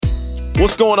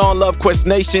What's going on, Love Quest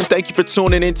Nation? Thank you for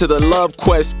tuning into the Love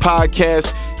Quest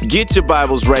podcast. Get your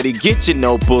Bibles ready, get your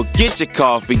notebook, get your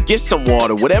coffee, get some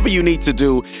water, whatever you need to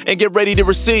do, and get ready to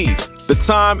receive. The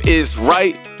time is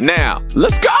right now.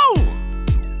 Let's go!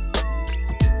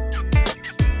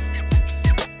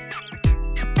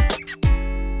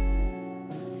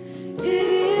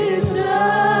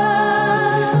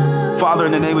 Father,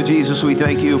 in the name of Jesus, we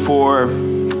thank you for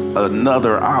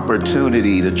another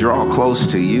opportunity to draw close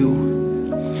to you,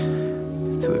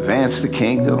 to advance the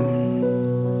kingdom,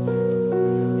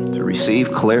 to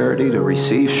receive clarity, to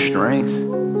receive strength.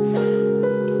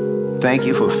 Thank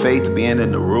you for faith being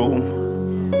in the room.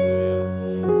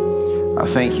 I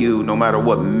thank you, no matter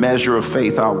what measure of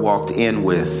faith I walked in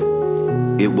with,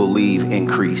 it will leave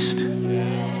increased.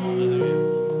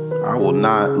 I will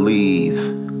not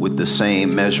leave with the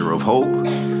same measure of hope,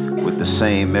 with the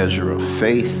same measure of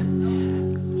faith.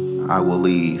 I will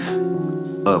leave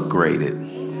upgraded.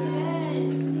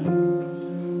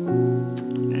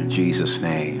 In Jesus'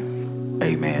 name,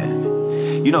 amen.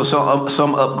 You know, some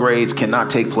upgrades cannot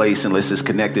take place unless it's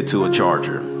connected to a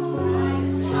charger. All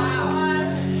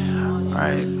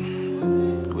right.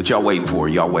 What y'all waiting for?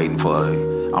 Y'all waiting for,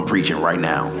 I'm preaching right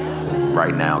now.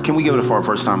 Right now. Can we give it for our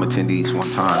first time attendees one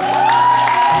time?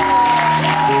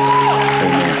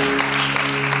 Amen.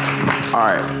 All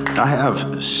right, I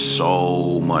have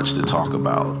so much to talk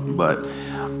about, but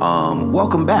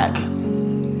welcome back.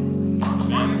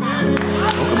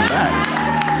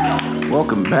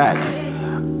 Welcome back.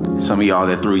 Some of y'all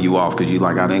that threw you off because you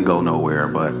like, I didn't go nowhere,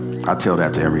 but I tell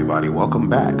that to everybody. Welcome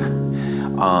back.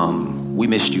 We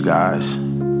missed you guys,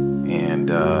 and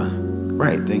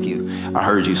right, thank you. I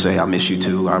heard you say I miss you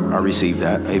too. I received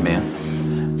that. Amen.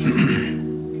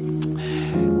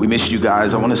 We missed you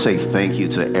guys. I want to say thank you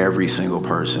to every single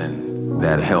person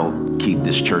that helped keep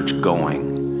this church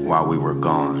going while we were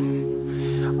gone.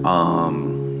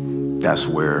 That's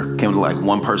where, can like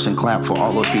one person clap for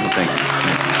all those people? Thank you.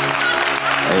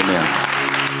 Amen.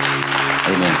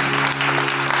 Amen.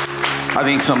 I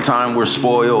think sometimes we're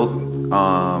spoiled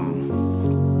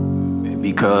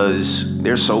because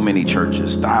there's so many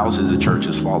churches, thousands of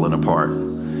churches falling apart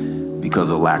because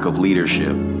of lack of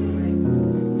leadership,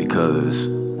 because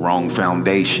wrong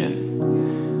foundation.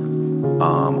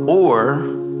 Or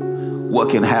what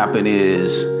can happen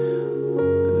is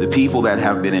the people that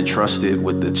have been entrusted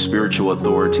with the spiritual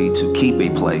authority to keep a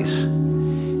place,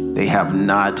 they have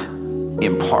not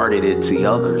imparted it to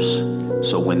others.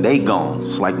 So when they gone,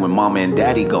 it's like when mama and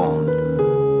daddy gone,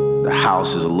 the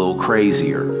house is a little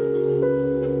crazier.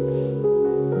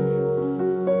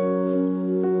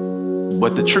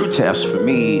 But the true test for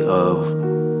me of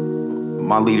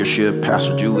my leadership,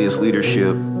 Pastor Julia's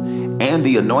leadership, and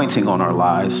the anointing on our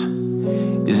lives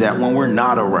is that when we're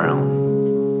not around,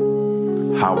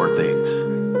 how are things?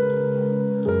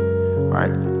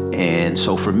 Right? And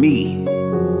so for me,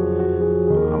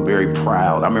 I'm very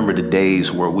proud. I remember the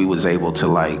days where we was able to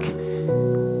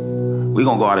we're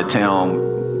gonna go out of town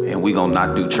and we're gonna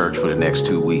not do church for the next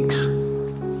 2 weeks.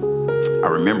 I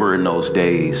remember in those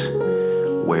days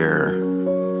where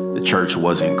the church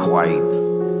wasn't quite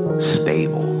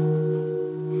stable.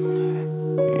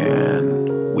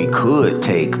 And we could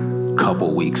take a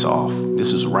couple weeks off.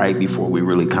 This is right before we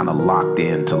really kind of locked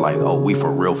into we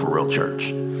for real church.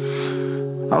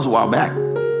 That was a while back.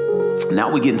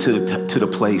 Now we get to the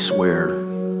place where,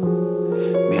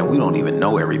 man, we don't even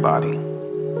know everybody.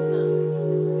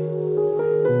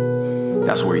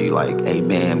 That's where you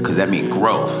amen, because that means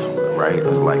growth, right?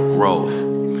 It's like growth,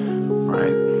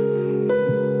 right?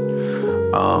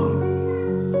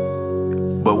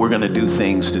 But we're going to do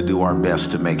things to do our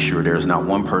best to make sure there's not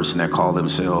one person that call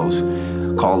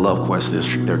Love Quest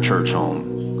their church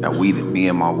home, that me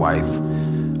and my wife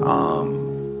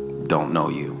don't know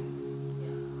you.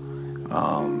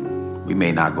 We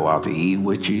may not go out to eat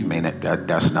with you.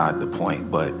 That's not the point.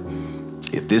 But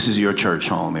if this is your church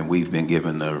home and we've been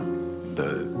given the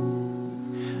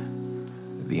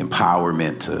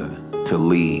empowerment to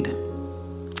lead,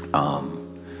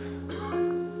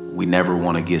 we never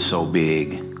want to get so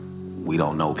big we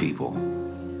don't know people.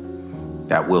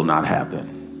 That will not happen.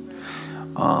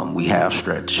 We have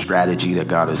strategy that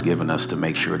God has given us to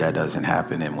make sure that doesn't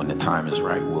happen, and when the time is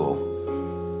right,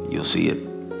 you'll see it.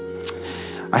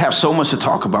 I have so much to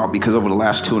talk about because over the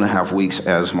last 2.5 weeks,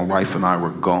 as my wife and I were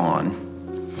gone,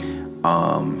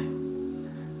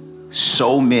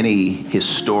 so many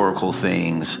historical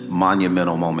things,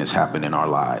 monumental moments happened in our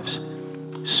lives,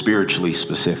 spiritually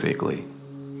specifically.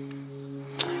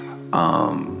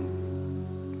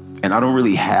 And I don't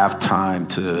really have time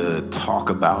to talk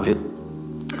about it,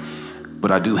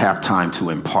 but I do have time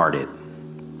to impart it.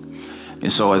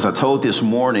 And so as I told this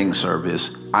morning service,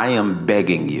 I am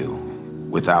begging you,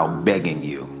 without begging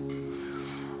you,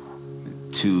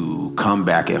 to come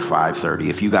back at 5:30.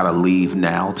 If you got to leave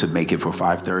now to make it for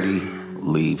 5:30,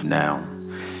 leave now.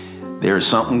 There is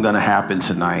something going to happen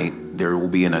tonight. There will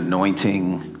be an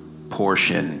anointing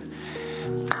portion.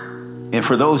 And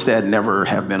for those that never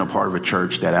have been a part of a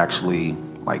church that actually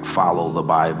like follow the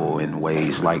Bible in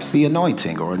ways like the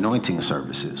anointing or anointing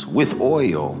services with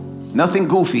oil, nothing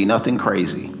goofy, nothing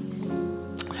crazy,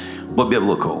 but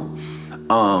biblical.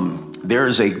 There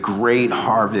is a great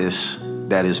harvest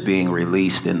that is being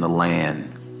released in the land.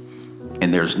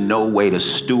 And there's no way to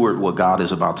steward what God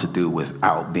is about to do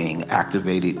without being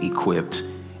activated, equipped,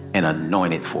 and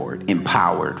anointed for it,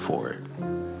 empowered for it.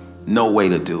 No way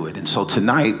to do it. And so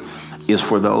tonight is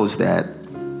for those that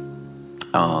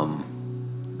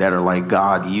are like,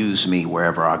 God, use me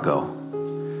wherever I go.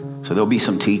 So there'll be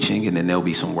some teaching, and then there'll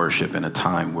be some worship and a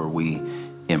time where we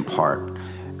impart.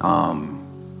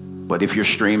 But if you're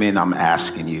streaming, I'm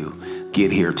asking you,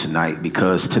 get here tonight,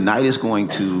 because tonight is going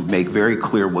to make very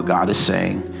clear what God is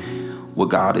saying, what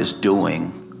God is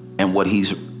doing, and what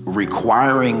he's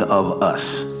requiring of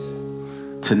us.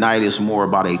 Tonight is more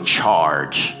about a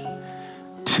charge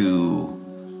to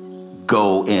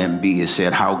go and be. It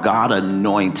said how God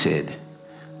anointed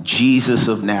Jesus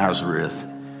of Nazareth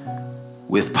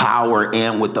with power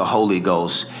and with the Holy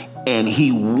Ghost, and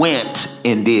he went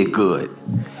and did good.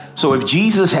 So if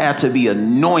Jesus had to be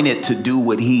anointed to do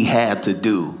what he had to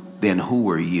do, then who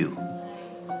are you?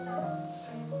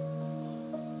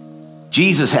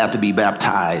 Jesus had to be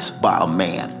baptized by a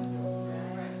man.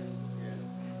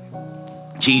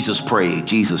 Jesus prayed,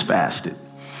 Jesus fasted.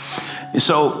 And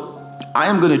so I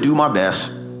am going to do my best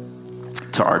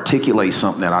to articulate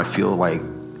something that I feel like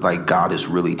God is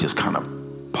really just kind of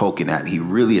poking at. He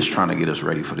really is trying to get us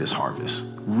ready for this harvest.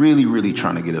 Really, really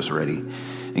trying to get us ready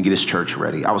and get his church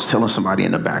ready. I was telling somebody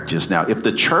in the back just now, if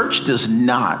the church does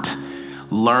not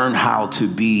learn how to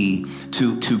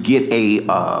get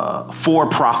a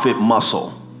for-profit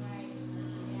muscle,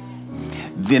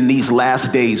 then these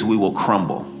last days we will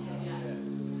crumble.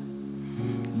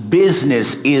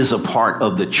 Business is a part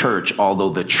of the church, although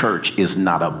the church is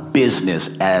not a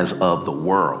business as of the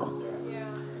world.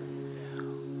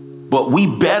 But we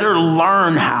better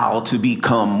learn how to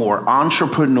become more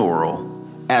entrepreneurial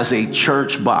as a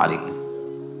church body.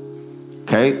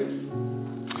 Okay?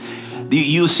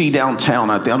 You see downtown,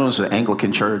 I think it's an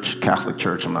Anglican church, Catholic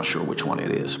church, I'm not sure which one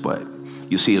it is, but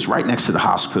you see it's right next to the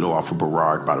hospital off of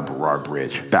Burrard, by the Burrard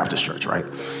Bridge, Baptist church, right?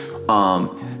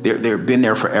 They've been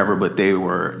there forever, but they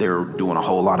were doing a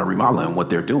whole lot of remodeling. What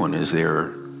they're doing is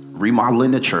they're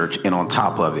remodeling the church, and on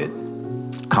top of it,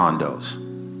 condos.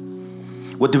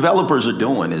 What developers are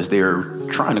doing is they're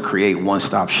trying to create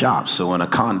one-stop shops. So in a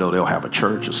condo, they'll have a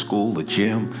church, a school, a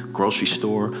gym, grocery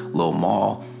store, little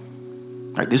mall.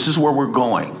 Right, this is where we're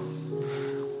going.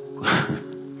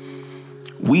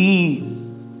 We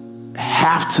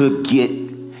have to get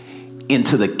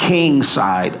into the king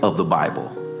side of the Bible.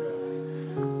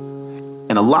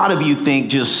 And a lot of you think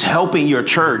just helping your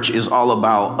church is all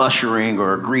about ushering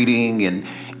or greeting and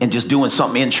just doing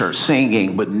something in church,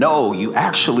 singing. But no, you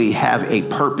actually have a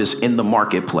purpose in the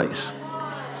marketplace.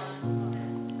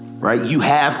 Right? You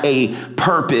have a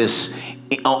purpose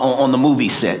on the movie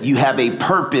set. You have a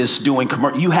purpose doing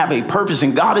commercial. You have a purpose,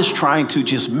 and God is trying to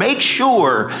just make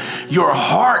sure your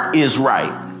heart is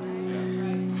right.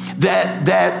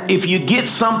 That if you get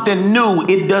something new,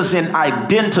 it doesn't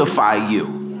identify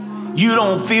you. You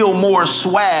don't feel more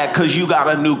swag because you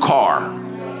got a new car.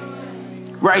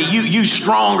 Right? You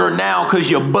stronger now because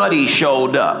your buddy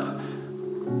showed up.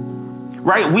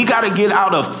 Right? We got to get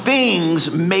out of things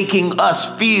making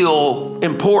us feel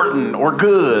important or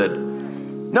good.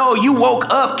 No, you woke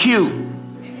up cute.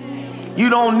 You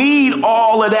don't need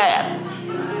all of that.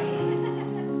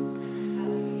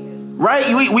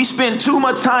 Right? We spend too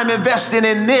much time investing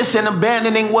in this and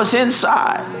abandoning what's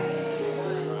inside.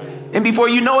 And before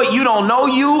you know it, you don't know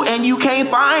you, and you can't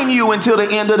find you until the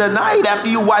end of the night after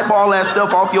you wipe all that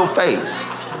stuff off your face.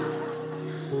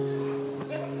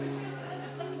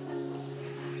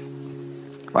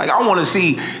 Like, I want to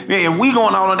see, man, we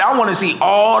going on, I want to see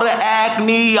all the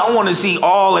acne. I want to see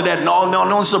all of that.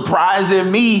 No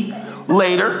surprising me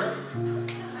later.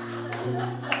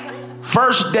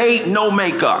 First date, no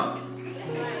makeup.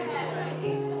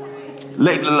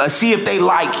 Let's see if they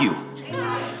like you.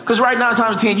 Because right now, 9 times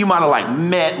out of 10, you might have like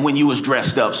met when you was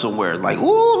dressed up somewhere. Like,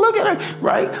 ooh, look at her,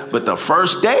 right? But the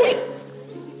first date,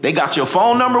 they got your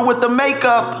phone number with the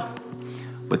makeup.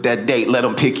 But that date, let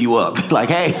them pick you up. Like,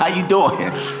 hey, how you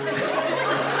doing?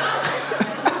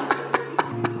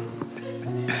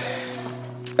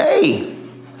 Hey.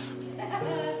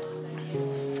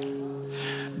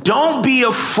 Don't be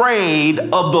afraid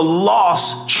of the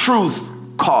loss truth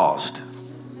caused.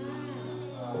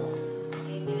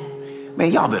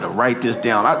 Man, y'all better write this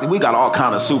down. We got all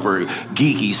kind of super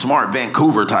geeky, smart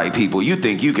Vancouver type people. You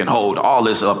think you can hold all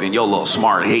this up in your little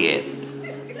smart head.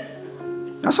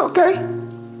 That's okay.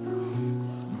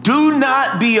 Do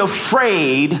not be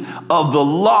afraid of the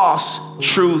loss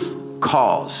truth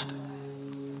caused.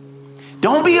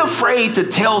 Don't be afraid to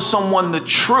tell someone the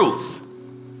truth,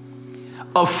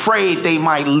 afraid they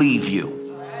might leave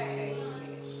you.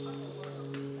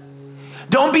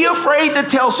 Don't be afraid to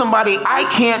tell somebody, I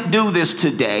can't do this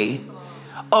today,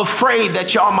 afraid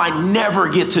that y'all might never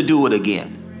get to do it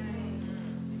again.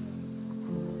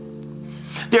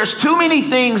 There's too many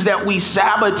things that we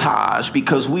sabotage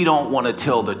because we don't want to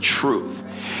tell the truth.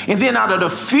 And then out of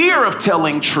the fear of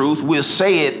telling truth, we'll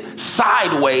say it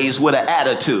sideways with an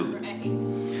attitude.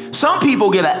 Some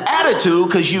people get an attitude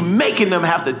because you're making them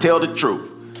have to tell the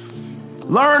truth.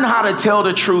 Learn how to tell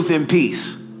the truth in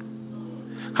peace.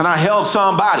 Can I help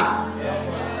somebody?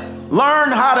 Learn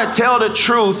how to tell the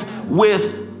truth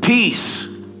with peace.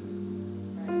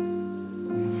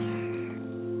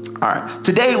 All right,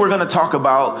 today we're going to talk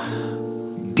about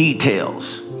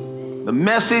details. The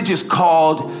message is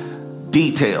called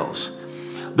details.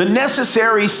 The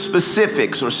necessary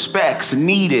specifics or specs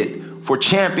needed for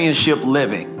championship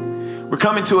living. We're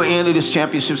coming to an end of this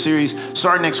championship series.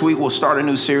 Starting next week, we'll start a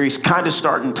new series, kind of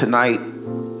starting tonight.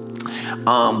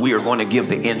 We are going to give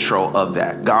the intro of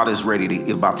that. God is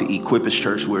about to equip his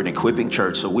church. We're an equipping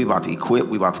church, so we're about to equip,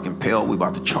 we're about to compel, we're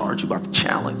about to charge, we're about to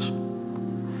challenge.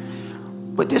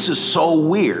 But this is so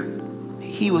weird.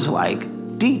 He was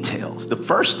like, details. The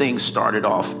first thing started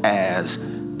off as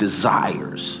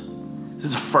desires. This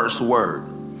is the first word.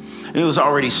 And it was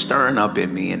already stirring up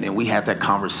in me, and then we had that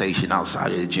conversation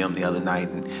outside of the gym the other night.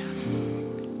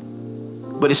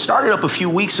 But it started up a few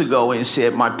weeks ago and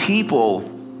said, my people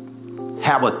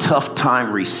have a tough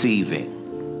time receiving.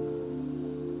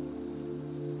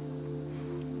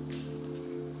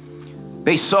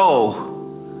 They sow,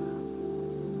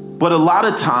 but a lot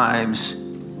of times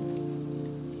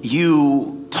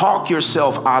you talk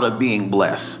yourself out of being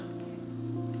blessed.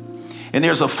 And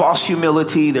there's a false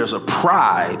humility, there's a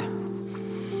pride.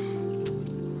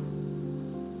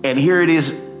 And here it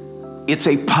is, it's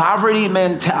a poverty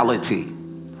mentality.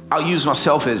 I'll use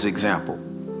myself as an example.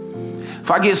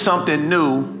 If I get something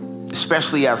new,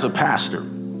 especially as a pastor,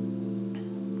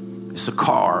 it's a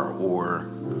car or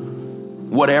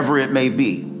whatever it may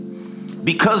be,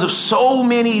 because of so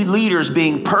many leaders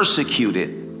being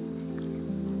persecuted,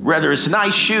 whether it's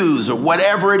nice shoes or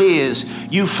whatever it is,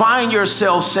 you find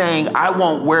yourself saying, I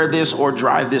won't wear this or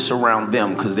drive this around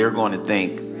them because they're going to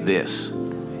think this.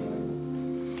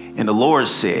 And the Lord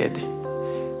said,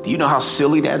 do you know how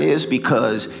silly that is?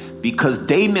 Because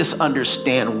they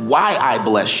misunderstand why I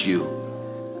blessed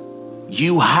you.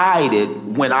 You hide it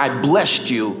when I blessed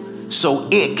you so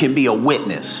it can be a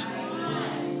witness.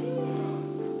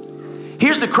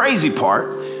 Here's the crazy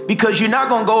part, because you're not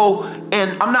going to go,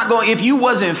 and I'm not going, if you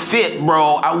wasn't fit,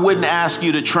 bro, I wouldn't ask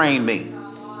you to train me.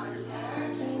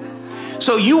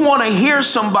 So you want to hear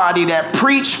somebody that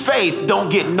preach faith don't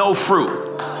get no fruit.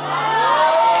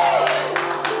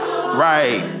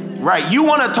 Right. You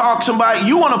want to talk somebody,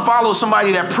 you want to follow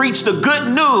somebody that preach the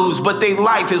good news, but their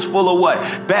life is full of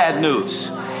what? Bad news.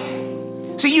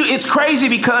 See, it's crazy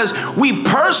because we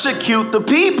persecute the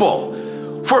people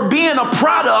for being a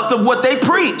product of what they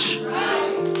preach.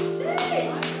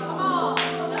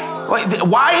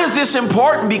 Why is this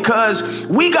important? Because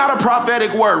we got a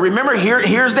prophetic word. Remember,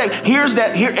 here's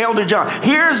Elder John.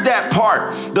 Here's that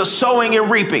part, the sowing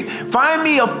and reaping. Find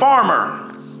me a farmer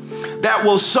that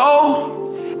will sow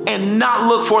and not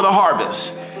look for the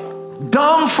harvest.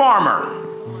 Dumb farmer.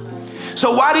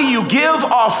 So why do you give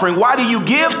offering? Why do you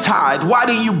give tithe? Why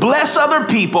do you bless other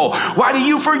people? Why do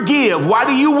you forgive? Why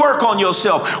do you work on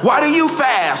yourself? Why do you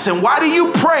fast? And why do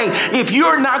you pray if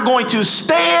you're not going to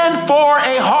stand for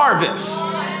a harvest?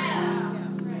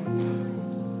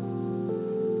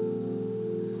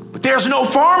 But there's no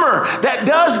farmer that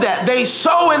does that. They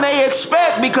sow and they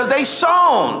expect because they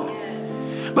sown.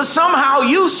 But somehow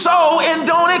you sow and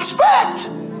don't expect.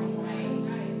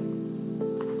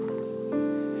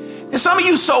 And some of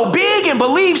you sow big and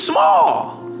believe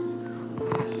small.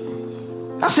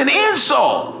 That's an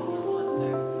insult.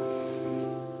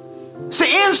 It's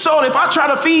an insult if I try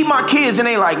to feed my kids and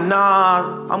they like,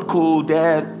 nah, I'm cool,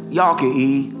 Dad. Y'all can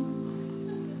eat.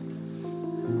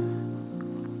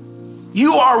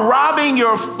 You are robbing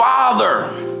your Father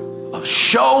of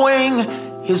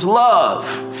showing his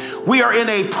love. We are in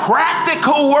a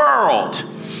practical world.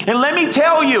 And let me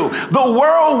tell you, the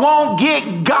world won't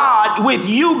get God with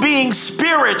you being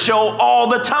spiritual all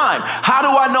the time. How do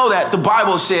I know that? The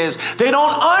Bible says they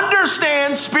don't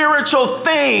understand spiritual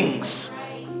things.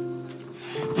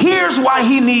 Here's why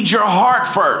he needs your heart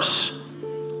first.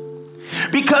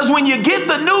 Because when you get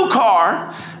the new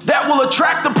car, that will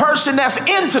attract the person that's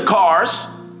into cars.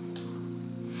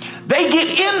 They get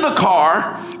in the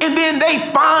car and then they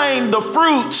find the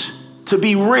fruit to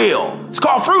be real. It's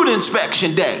called fruit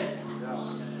inspection day.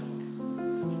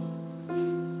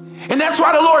 And that's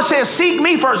why the Lord says, seek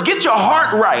me first. Get your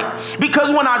heart right.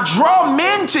 Because when I draw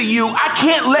men to you, I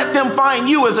can't let them find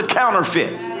you as a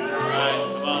counterfeit.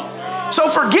 So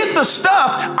forget the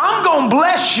stuff. I'm going to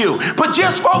bless you. But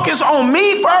just focus on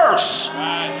me first.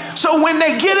 So when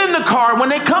they get in the car, when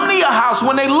they come to your house,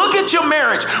 when they look at your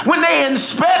marriage, when they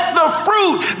inspect the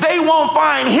fruit, they won't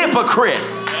find hypocrite.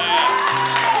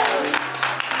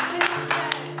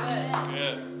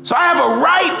 So I have a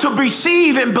right to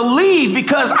receive and believe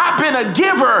because I've been a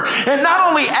giver. And not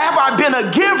only have I been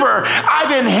a giver,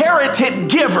 I've inherited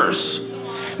givers.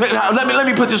 Let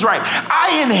me put this right.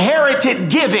 I inherited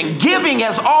giving. Giving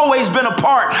has always been a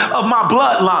part of my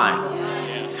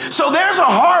bloodline. So there's a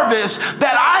harvest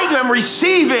that I am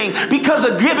receiving because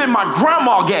of giving my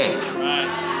grandma gave.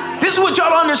 This is what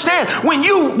y'all understand. When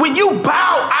you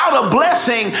bow out a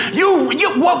blessing,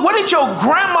 what did your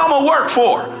grandmama work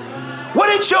for? What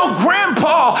did your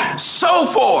grandpa sow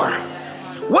for?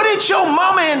 What did your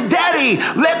mama and daddy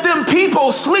let them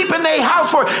people sleep in their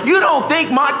house for? You don't think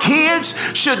my kids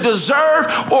should deserve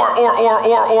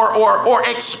or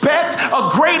expect a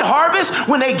great harvest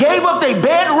when they gave up their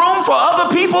bedroom for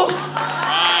other people?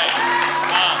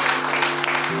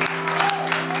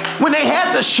 When they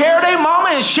had to share their mama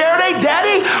and share their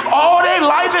daddy all their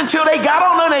life until they got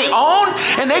on their own,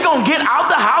 and they gonna get out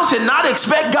the house and not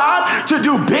expect God to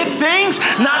do big things,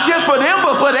 not just for them,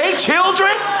 but for their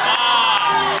children?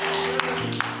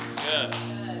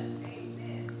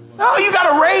 No, you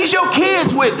gotta raise your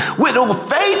kids with a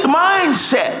faith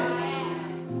mindset.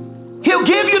 He'll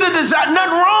give you the desire.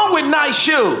 Nothing wrong with nice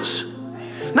shoes.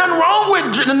 Nothing wrong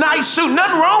with a nice suit.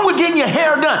 Nothing wrong with getting your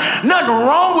hair done. Nothing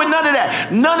wrong with none of that.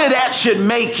 None of that should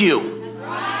make you.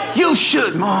 You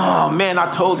should. Oh, man,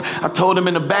 I told him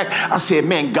in the back, I said,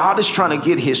 man, God is trying to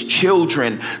get his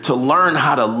children to learn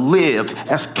how to live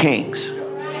as kings.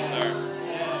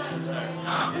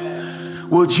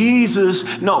 Well,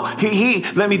 Jesus, no, he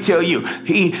let me tell you,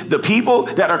 the people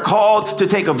that are called to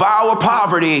take a vow of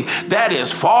poverty, that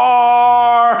is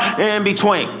far in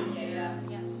between.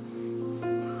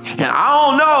 And I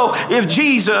don't know if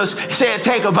Jesus said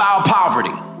take a vow of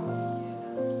poverty.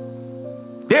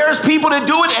 There's people that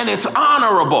do it and it's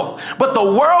honorable. But the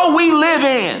world we live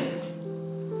in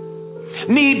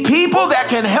need people that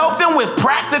can help them with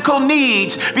practical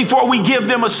needs before we give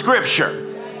them a scripture.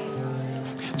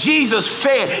 Jesus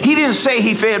fed. He didn't say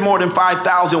he fed more than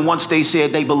 5,000 once they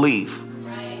said they believe.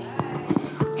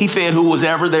 He fed who was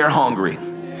ever there hungry.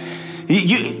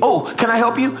 Can I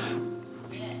help you?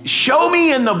 Show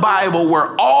me in the Bible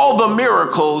where all the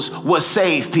miracles was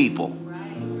save people.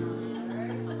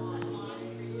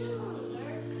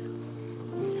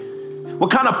 What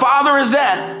kind of father is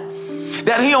that?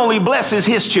 That he only blesses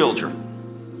his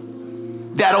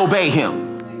children that obey him.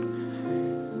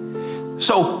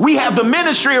 So we have the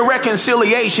ministry of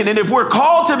reconciliation, and if we're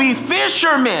called to be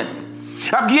fishermen,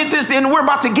 I get this, and we're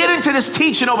about to get into this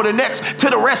teaching over the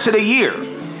rest of the year.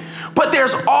 But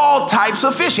there's all types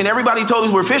of fishing. Everybody told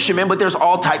us we're fishermen, but there's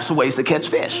all types of ways to catch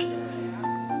fish.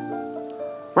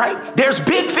 Right? There's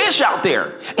big fish out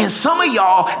there, and some of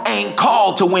y'all ain't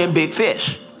called to win big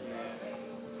fish.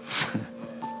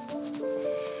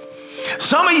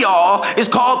 Some of y'all is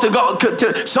called to go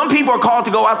to, some people are called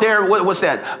to go out there. What's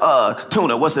that?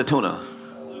 Tuna. What's the tuna?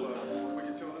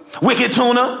 Wicked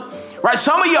tuna. Right?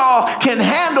 Some of y'all can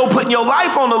handle putting your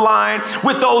life on the line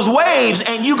with those waves,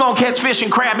 and you gonna catch fish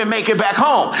and crab and make it back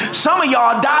home. Some of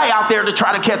y'all die out there to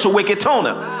try to catch a wicked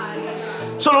tuna.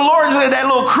 So the Lord said, that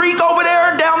little creek over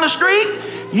there down the street,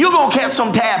 you gonna catch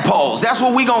some tadpoles. That's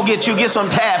what we gonna get you. Get some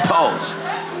tadpoles.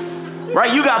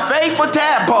 Right? You got faith for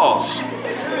tadpoles.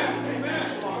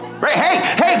 Right?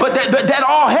 Hey, but that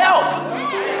all help.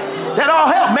 That all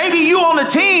help. Maybe you on the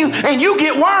team and you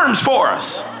get worms for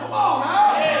us.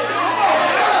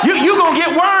 You gonna get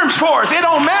worms for us. It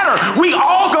don't matter. We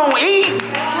all gonna eat.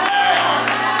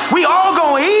 We all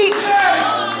gonna eat.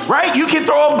 Right? You can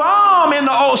throw a bomb in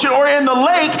the ocean or in the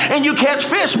lake and you catch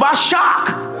fish by shock.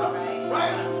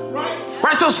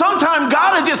 Right? So sometimes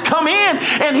God will just come in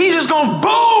and he's just gonna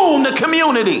boom the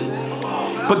community.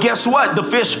 But guess what? The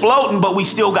fish floating, but we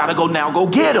still got to go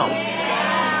get them.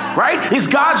 Right? It's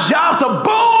God's job to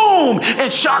boom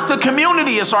and shock the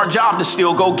community. It's our job to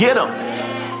still go get them.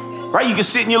 Right? You can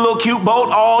sit in your little cute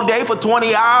boat all day for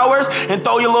 20 hours and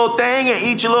throw your little thing and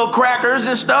eat your little crackers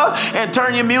and stuff and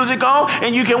turn your music on,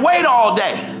 and you can wait all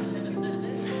day.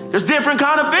 There's different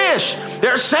kind of fish.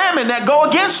 There's salmon that go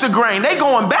against the grain. They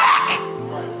going back.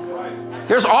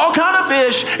 There's all kind of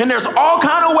fish, and there's all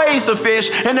kind of ways to fish,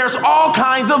 and there's all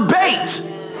kinds of bait.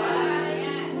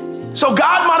 So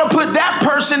God might have put that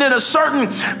person in a certain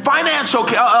financial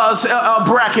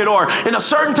bracket or in a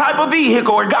certain type of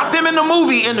vehicle, or got them in the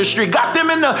movie industry, got them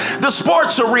in the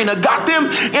sports arena, got them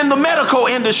in the medical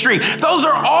industry. Those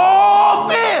are all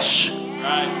fish.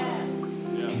 Right.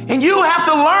 And you have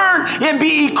to learn and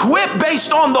be equipped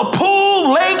based on the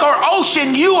pool, lake, or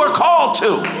ocean you are called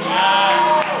to.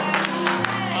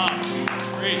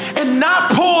 And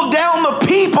not pull down the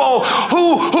people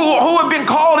who have been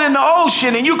called in the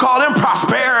ocean and you call them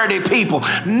prosperity people.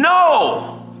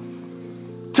 No.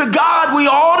 To God, we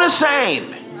all the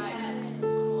same.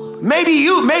 Maybe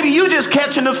you just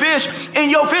catching the fish in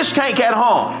your fish tank at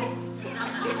home.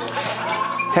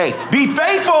 Hey, be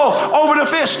faithful over the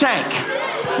fish tank.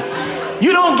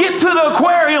 You don't get to the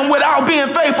aquarium without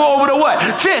being faithful over the what?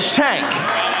 Fish tank.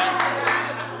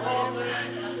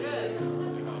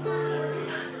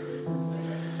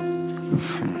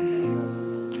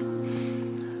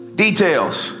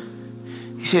 Details.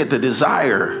 He said the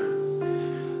desire.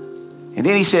 And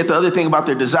then he said the other thing about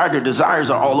their desires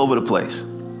are all over the place.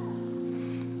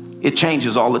 It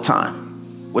changes all the time.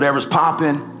 Whatever's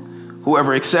popping,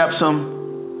 whoever accepts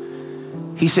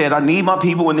them. He said, I need my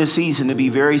people in this season to be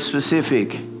very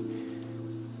specific in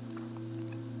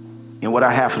what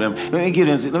I have for them.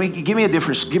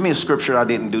 Give me a scripture I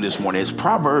didn't do this morning. It's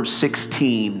Proverbs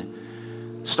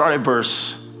 16, start at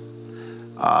verse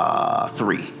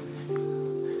 3.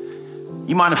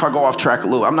 You mind if I go off track a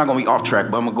little? I'm not going to be off track,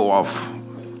 but I'm going to go off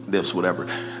this, whatever.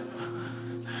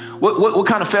 What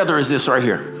kind of feather is this right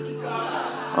here?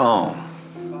 Oh,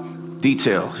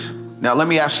 details. Now, let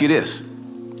me ask you this.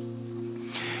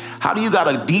 How do you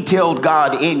got a detailed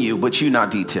God in you, but you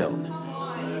not detailed?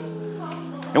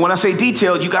 And when I say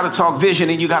detailed, you got to talk vision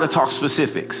and you got to talk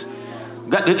specifics.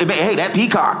 Hey, that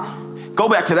peacock, go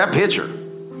back to that picture.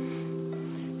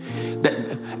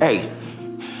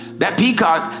 That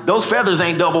peacock, those feathers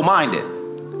ain't double-minded.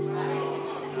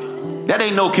 That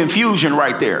ain't no confusion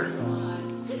right there.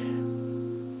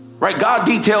 Right? God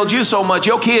detailed you so much,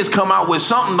 your kids come out with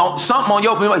something on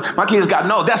your, my kids got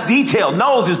nose. That's detailed.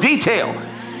 Nose is detailed.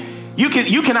 You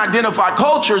can identify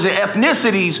cultures and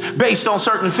ethnicities based on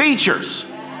certain features.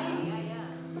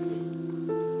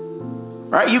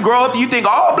 Right? You grow up, you think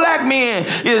all black men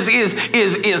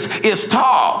is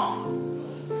tall.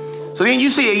 So then you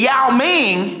see a Yao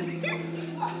Ming.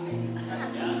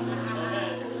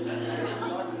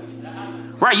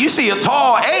 Right? You see a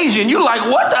tall Asian, you're like,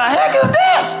 what the heck is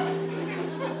this?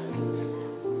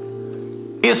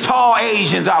 It's tall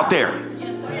Asians out there.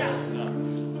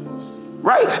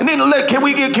 Right? And then look, can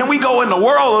we go in the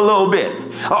world a little bit?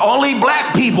 Only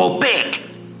black people think.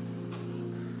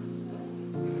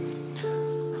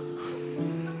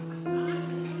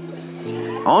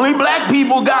 Only black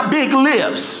people got big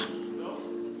lips.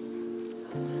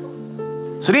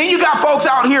 So then you got folks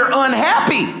out here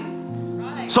unhappy.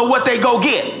 So what they go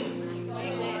get?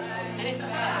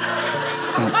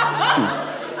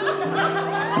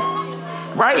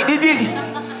 Right?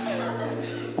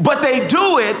 But they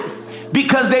do it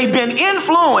because they've been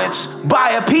influenced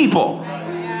by a people.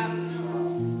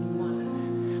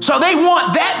 So they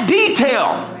want that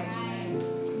detail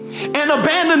and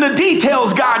abandon the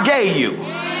details God gave you.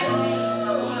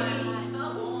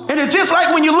 And it's just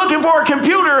like when you're looking for a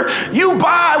computer, you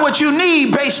buy what you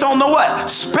need based on the what?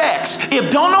 Specs. If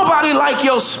don't nobody like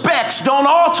your specs, don't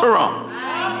alter them.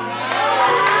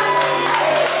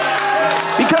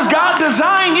 Because God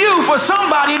designed you for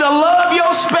somebody to love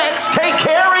your specs, take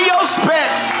care of your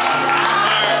specs.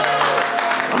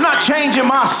 I'm not changing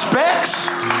my specs.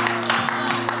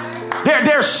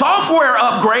 There's software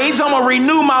upgrades. I'm going to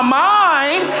renew my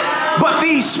mind. But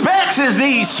these specs is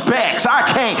these specs. I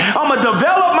can't. I'm going to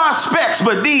develop my specs,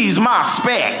 but these my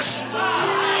specs.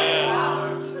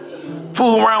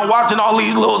 Fool around watching all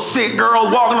these little sick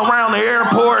girls walking around the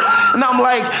airport. And I'm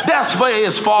like, that's for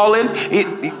it's falling.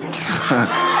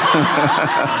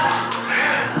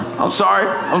 I'm sorry.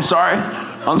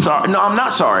 No, I'm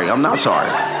not sorry.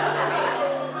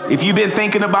 If you've been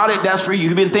thinking about it, that's for you.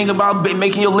 You've been thinking about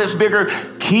making your lips bigger,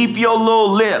 keep your little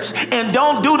lips. And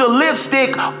don't do the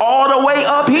lipstick all the way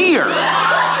up here.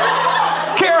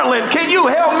 Carolyn, can you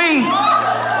help me?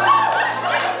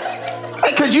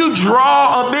 Because you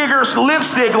draw a bigger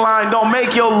lipstick line, don't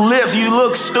make your lips, you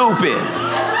look stupid.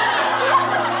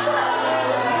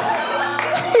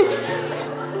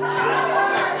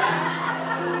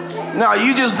 No,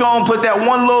 you just gonna put that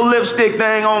one little lipstick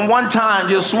thing on one time,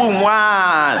 just swoop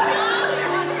wine.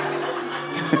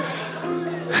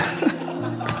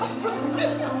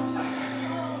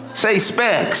 Say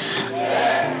specs.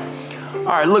 All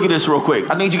right, look at this real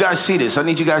quick. I need you guys to see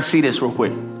this. Real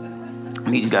quick.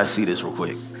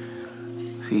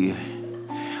 See,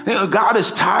 God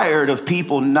is tired of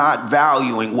people not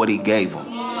valuing what he gave them.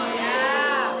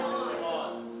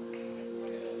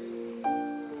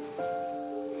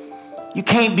 You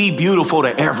can't be beautiful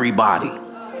to everybody.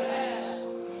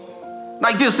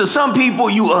 Like just to some people,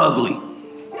 you ugly.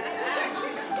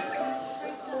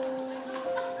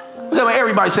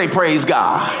 Everybody say praise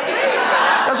God.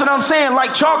 That's what I'm saying.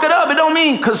 Like chalk it up. It don't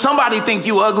mean because somebody think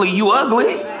you ugly, you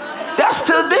ugly. That's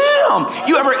to them.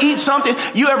 You ever eat something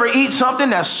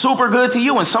that's super good to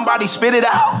you and somebody spit it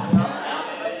out?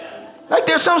 Like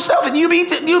there's some stuff and you be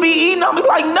eating, I'll be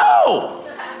like, no.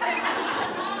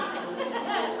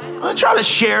 I'm trying to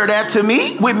share that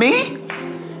with me,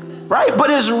 right?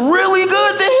 But it's really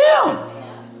good to him.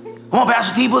 Come on,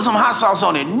 Pastor T, put some hot sauce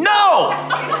on it. No.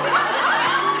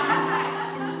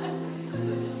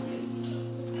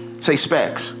 Say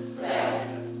specs.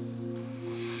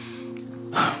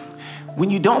 When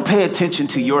you don't pay attention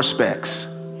to your specs,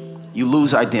 you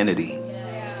lose identity.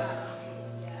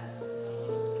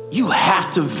 You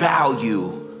have to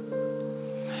value.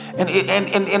 And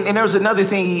there's another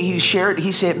thing he shared.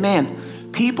 He said, man,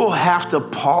 people have to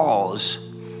pause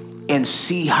and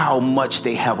see how much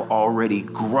they have already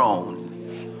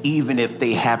grown, even if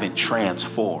they haven't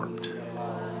transformed.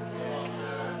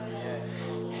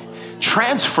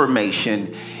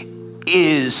 Transformation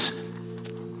is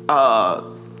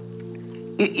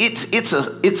it's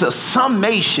a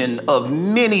summation of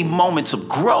many moments of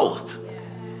growth.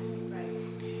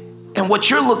 And what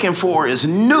you're looking for is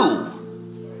new.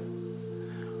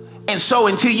 And so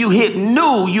until you hit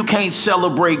new, you can't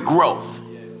celebrate growth.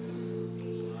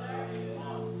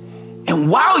 And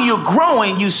while you're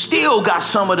growing, you still got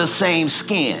some of the same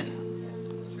skin,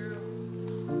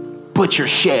 but you're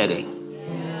shedding.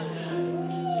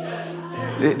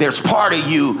 There's part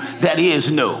of you that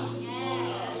is new.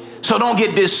 So don't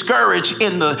get discouraged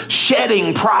in the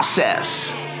shedding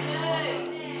process.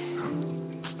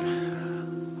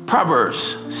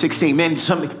 Proverbs 16, any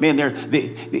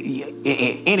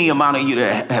amount of you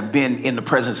that have been in the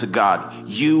presence of God,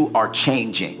 you are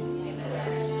changing.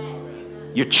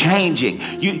 You're changing.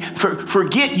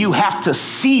 Forget you have to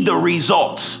see the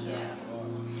results.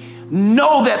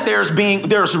 Know that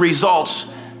there's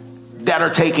results that are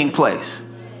taking place.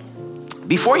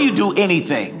 Before you do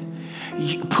anything,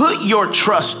 put your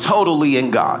trust totally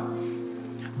in God.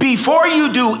 Before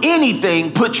you do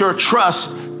anything, put your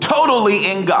trust totally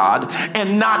in God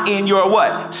and not in your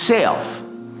what? Self.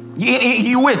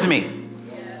 You with me?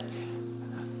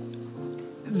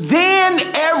 Then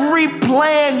every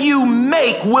plan you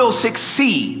make will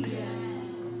succeed.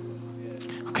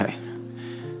 Okay.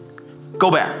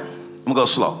 Go back. I'm gonna go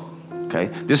slow. Okay.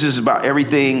 This is about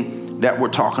everything that we're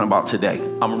talking about today.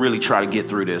 I'm really trying to get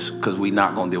through this because we're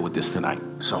not going to deal with this tonight.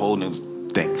 It's a whole new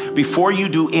thing. Before you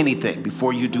do anything,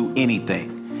 put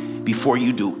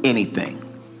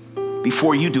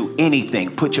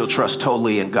your trust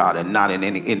totally in God and not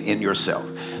in yourself.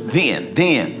 Then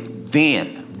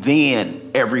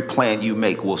every plan you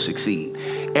make will succeed.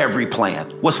 Every plan.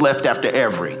 What's left after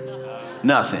every?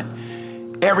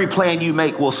 Nothing. Every plan you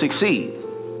make will succeed.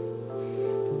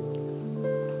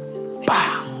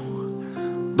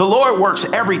 The Lord works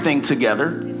everything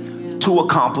together to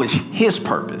accomplish his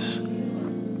purpose.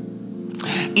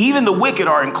 Even the wicked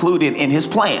are included in his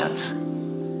plans.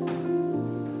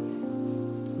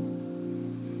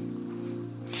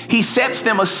 He sets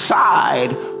them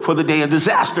aside for the day of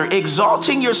disaster.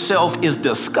 Exalting yourself is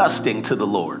disgusting to the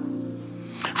Lord.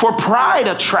 For pride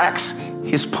attracts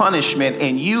his punishment,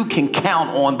 and you can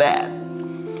count on that.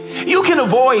 You can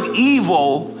avoid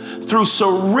evil through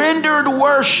surrendered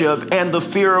worship and the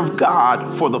fear of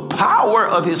God, for the power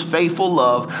of his faithful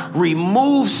love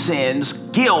removes sins,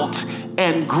 guilt,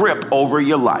 and grip over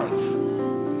your life.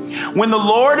 When the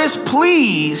Lord is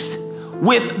pleased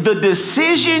with the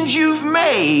decisions you've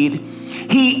made,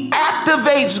 he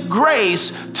activates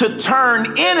grace to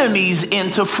turn enemies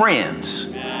into friends.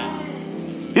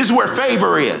 This is where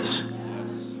favor is.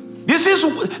 This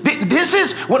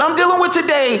is what I'm dealing with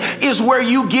today, is where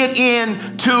you get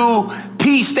into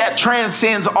peace that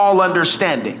transcends all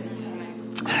understanding.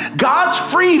 God's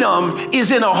freedom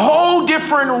is in a whole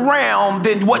different realm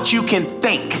than what you can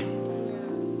think.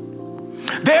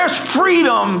 There's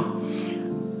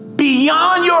freedom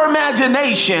beyond your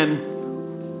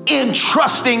imagination in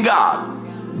trusting God.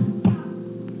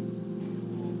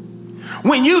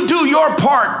 When you do your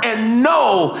part and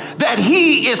know that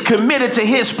he is committed to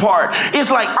his part,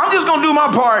 it's like, I'm just going to do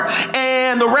my part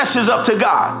and the rest is up to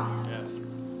God. Yes.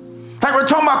 Like we're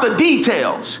talking about the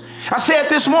details. I said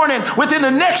this morning, within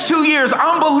the next 2 years,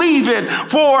 I'm believing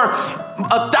for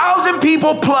 1,000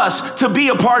 people plus to be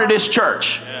a part of this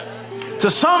church. Yes. To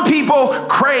some people,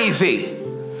 crazy.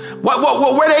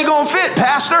 Where they gonna fit,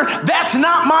 Pastor? That's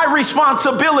not my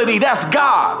responsibility. That's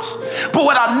God's. But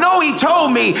what I know he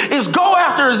told me is go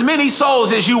after as many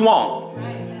souls as you want.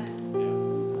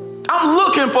 I'm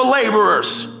looking for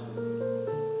laborers.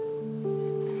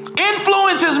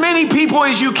 Influence as many people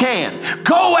as you can.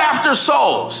 Go after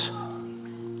souls.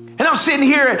 And I'm sitting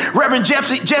here at Reverend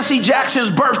Jesse Jackson's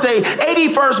birthday,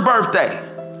 81st birthday.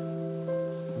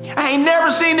 I ain't never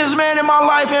seen this man in my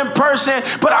life in person,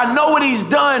 but I know what he's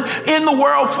done in the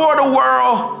world,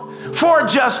 for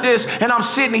justice. And I'm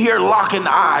sitting here locking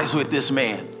eyes with this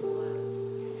man.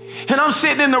 And I'm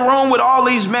sitting in the room with all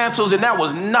these mantles, and that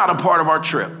was not a part of our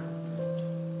trip.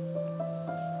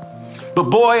 But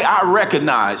boy, I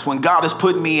recognize when God has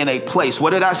put me in a place,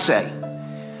 what did I say?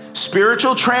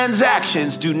 Spiritual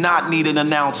transactions do not need an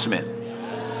announcement.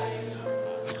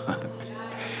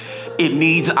 It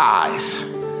needs eyes.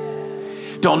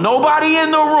 Don't nobody in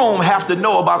the room have to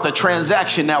know about the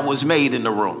transaction that was made in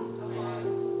the room.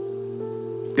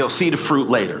 They'll see the fruit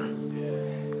later.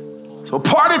 So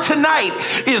part of tonight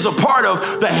is a part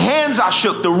of the hands I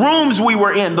shook, the rooms we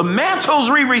were in, the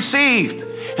mantles we received,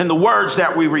 and the words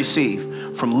that we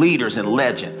received from leaders and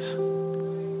legends.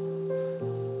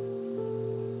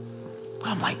 But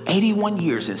I'm like, 81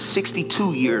 years and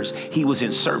 62 years he was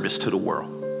in service to the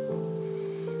world.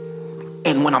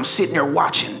 And when I'm sitting there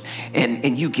watching,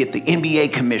 and you get the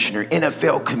NBA commissioner,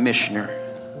 NFL commissioner,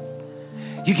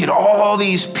 you get all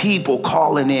these people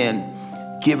calling in,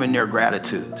 giving their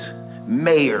gratitudes.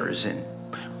 Mayors and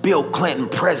Bill Clinton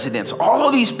presidents,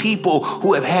 all these people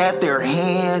who have had their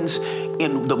hands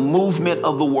in the movement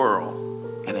of the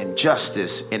world and in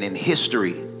justice and in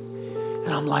history. And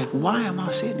I'm like, why am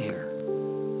I sitting here?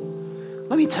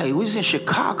 Let me tell you, it was in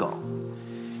Chicago.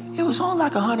 It was only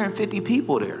like 150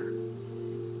 people there.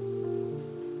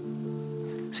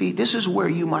 See, this is where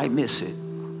you might miss it.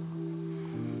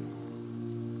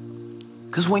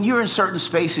 Because when you're in certain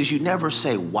spaces, you never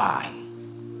say, why?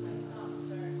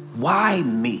 Why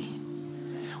me?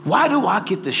 Why do I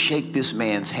get to shake this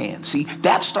man's hand? See,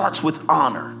 that starts with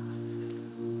honor.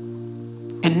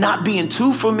 And not being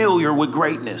too familiar with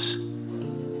greatness.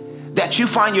 That you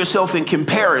find yourself in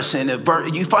comparison.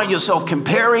 You find yourself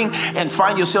comparing and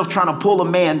find yourself trying to pull a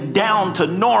man down to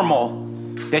normal.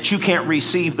 That you can't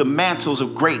receive the mantles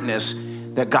of greatness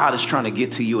that God is trying to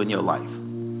get to you in your life.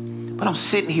 But I'm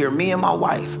sitting here, me and my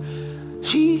wife.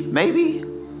 She maybe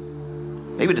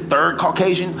the third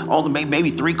Caucasian, only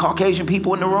maybe 3 Caucasian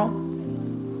people in the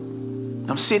room.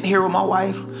 I'm sitting here with my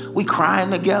wife. We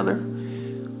crying together.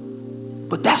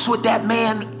 But that's what that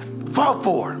man fought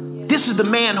for. This is the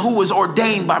man who was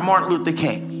ordained by Martin Luther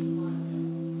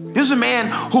King. This is a man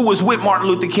who was with Martin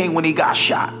Luther King when he got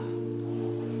shot.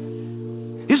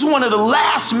 This is one of the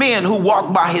last men who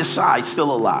walked by his side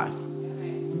still alive.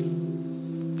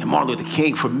 And Martin Luther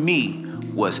King, for me,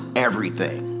 was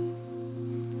everything.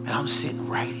 And I'm sitting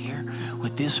right here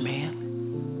with this man.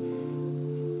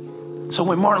 So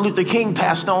when Martin Luther King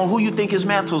passed on, who you think his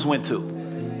mantles went to?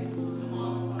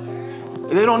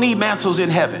 They don't need mantles in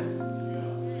heaven.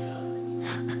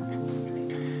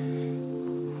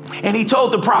 And he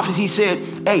told the prophets, he said,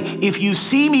 hey, if you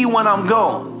see me when I'm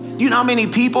gone, you know how many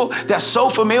people that's so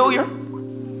familiar?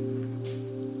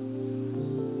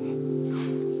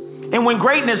 And when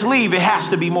greatness leave, it has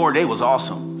to be more. They was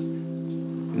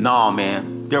awesome. No,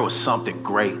 man, there was something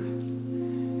great.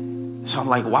 So I'm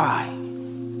like, why?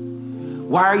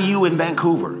 Why are you in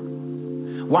Vancouver?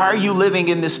 Why are you living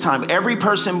in this time? Every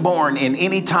person born in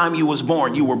any time you was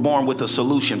born, you were born with a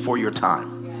solution for your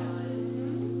time.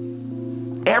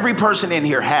 Every person in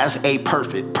here has a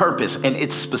perfect purpose, and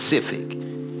it's specific.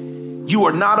 You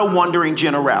are not a wandering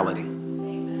generality.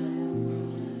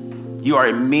 You are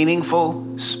a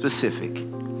meaningful, specific.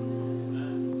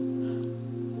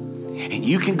 And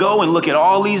you can go and look at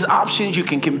all these options. You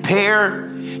can compare.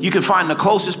 You can find the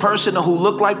closest person who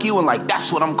look like you and like,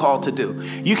 that's what I'm called to do.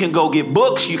 You can go get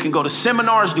books. You can go to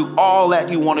seminars, do all that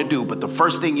you want to do. But the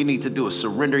first thing you need to do is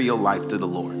surrender your life to the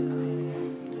Lord.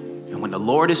 And when the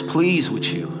Lord is pleased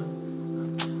with you,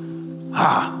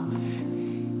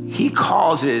 He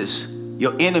causes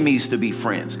your enemies to be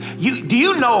friends. Do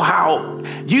you know how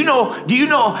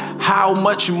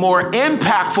much more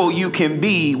impactful you can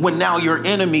be when now your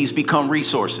enemies become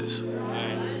resources?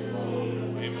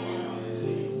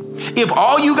 If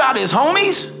all you got is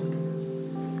homies,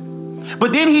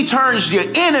 but then he turns your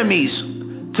enemies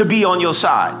to be on your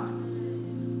side.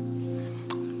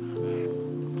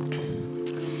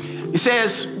 He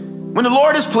says, when the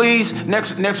Lord is pleased,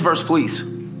 next verse, please.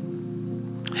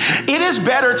 It is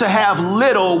better to have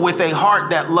little with a heart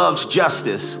that loves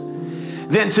justice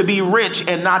than to be rich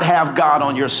and not have God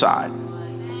on your side.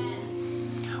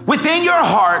 Within your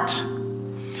heart,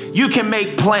 you can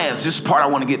make plans. This is the part I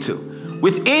want to get to.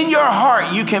 Within your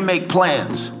heart, you can make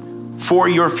plans for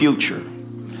your future.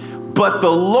 But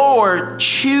the Lord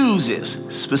chooses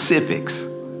specifics,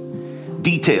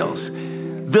 details,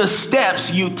 the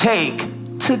steps you take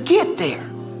to get there.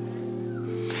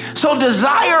 So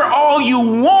desire all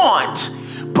you want,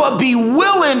 but be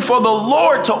willing for the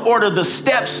Lord to order the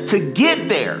steps to get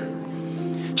there.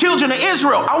 Children of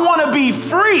Israel, I want to be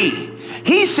free.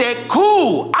 He said,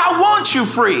 cool, I want you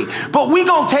free, but we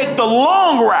gonna take the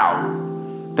long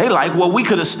route. They like, well, we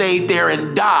could have stayed there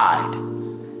and died.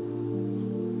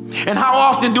 And how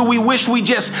often do we wish we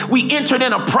entered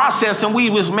in a process and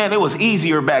it was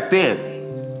easier back then.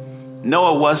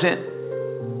 No, it wasn't.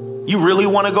 You really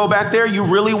want to go back there? You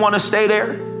really want to stay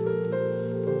there?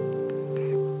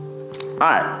 All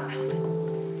right.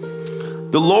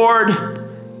 The Lord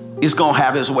is going to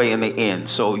have his way in the end.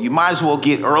 So you might as well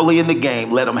get early in the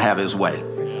game. Let him have his way.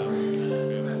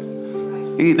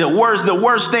 The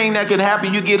worst thing that can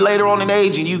happen, you get later on in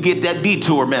age and you get that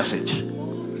detour message.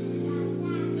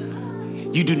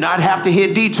 You do not have to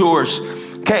hit detours.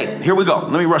 Okay, here we go.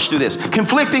 Let me rush through this.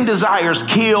 Conflicting desires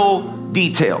kill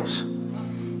details.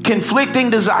 Conflicting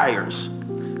desires.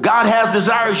 God has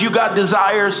desires. You got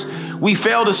desires. We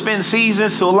fail to spend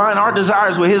seasons to align our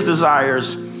desires with his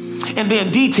desires. And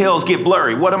then details get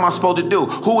blurry. What am I supposed to do?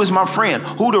 Who is my friend?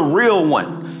 Who the real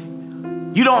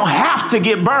one? You don't have to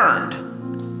get burned.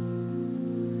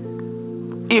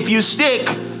 If you stick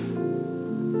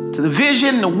to the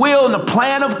vision, the will, and the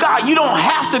plan of God, you don't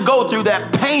have to go through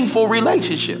that painful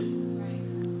relationship.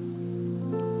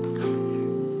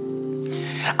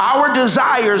 Our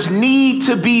desires need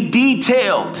to be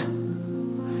detailed.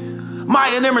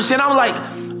 Maya Emerson, I'm like,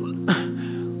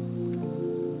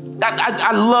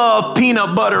 I love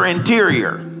peanut butter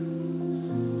interior,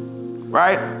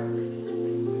 right?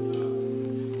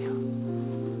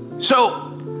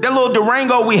 So that little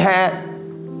Durango we had,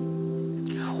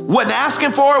 wasn't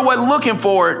asking for it, wasn't looking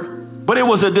for it, but it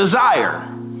was a desire.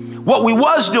 What we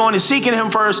was doing is seeking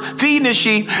him first, feeding his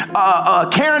sheep,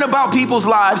 caring about people's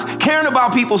lives, caring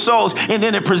about people's souls, and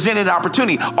then it presented an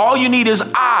opportunity. All you need is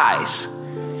eyes.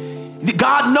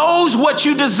 God knows what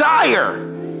you desire.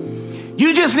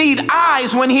 You just need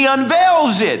eyes when he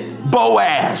unveils it.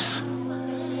 Boaz.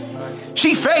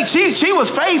 She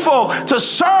was faithful to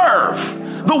serve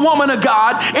the woman of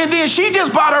God, and then she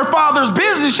just bought her father's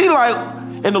business.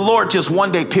 And the Lord just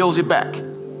one day peels it back.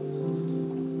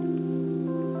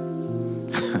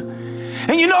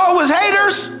 And you know it was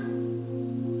haters?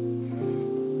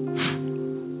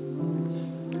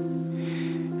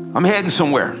 I'm heading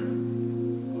somewhere.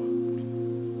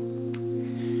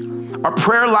 Our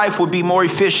prayer life would be more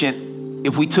efficient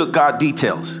if we took God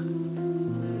details.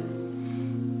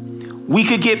 We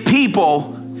could get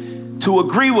people to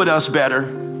agree with us better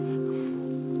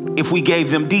if we gave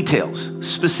them details,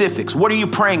 specifics. What are you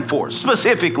praying for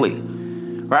specifically?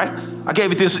 Right? I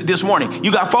gave it this morning.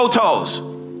 You got 4 toes.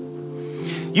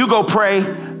 You go pray,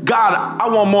 God, I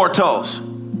want more toes.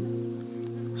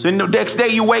 So the next day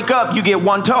you wake up, you get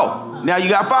 1 toe. Now you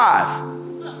got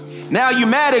 5. Now you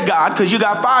mad at God because you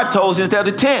got 5 toes instead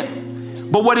of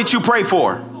 10. But what did you pray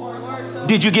for?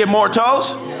 Did you get more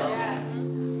toes? Yes.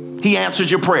 He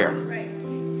answered your prayer.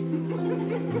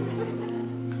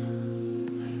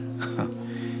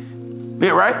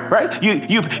 Yeah, right?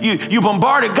 You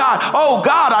bombarded God. Oh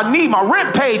God, I need my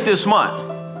rent paid this month.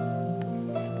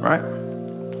 Right?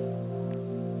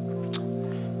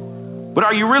 But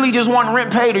are you really just wanting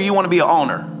rent paid, or you want to be an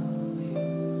owner?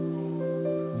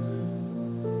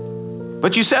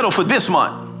 But you settle for this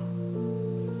month.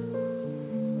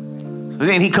 So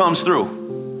then he comes through.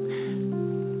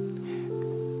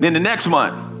 Then the next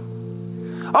month,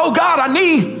 oh God, I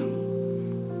need.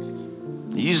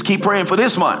 You just keep praying for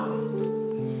this month.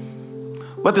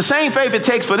 But the same faith it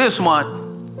takes for this month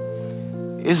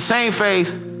is the same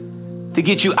faith to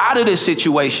get you out of this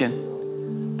situation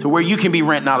to where you can be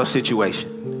renting out a situation.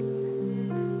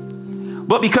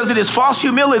 But because of this false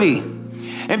humility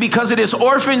And because of this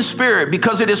orphan spirit,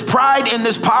 because of this pride and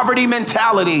this poverty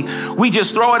mentality, we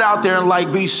just throw it out there and like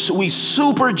we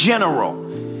super general.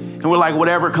 And we're like,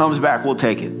 whatever comes back, we'll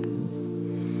take it.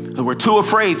 And we're too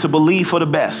afraid to believe for the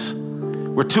best.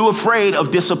 We're too afraid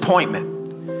of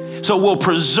disappointment. So we'll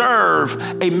preserve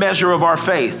a measure of our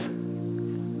faith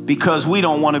because we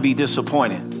don't want to be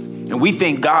disappointed. And we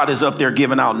think God is up there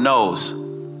giving out no's.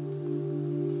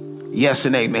 Yes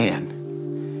and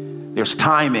amen. There's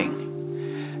timing.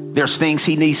 There's things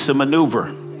he needs to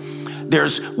maneuver.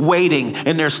 There's waiting,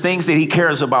 and there's things that he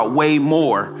cares about way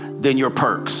more than your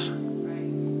perks.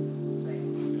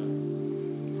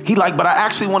 He like, but I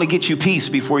actually want to get you peace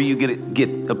before you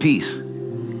get a peace.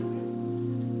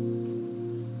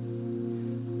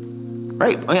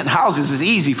 Right? And houses is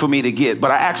easy for me to get,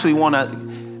 but I actually want to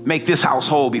make this house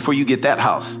whole before you get that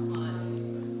house.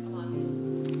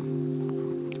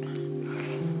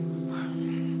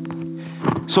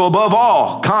 So above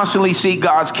all, constantly seek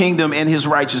God's kingdom and his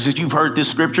righteousness. You've heard this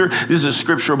scripture. This is a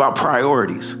scripture about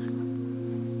priorities.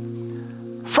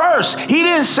 First, he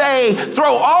didn't say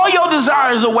throw all your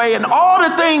desires away and all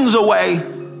the things away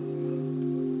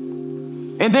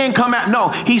and then come out. No,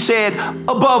 he said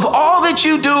above all that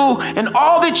you do and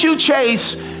all that you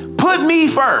chase, put me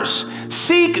first.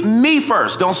 Seek me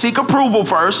first. Don't seek approval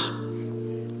first.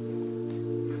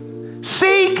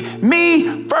 Seek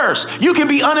me first. You can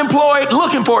be unemployed,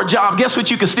 looking for a job. Guess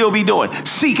what you can still be doing?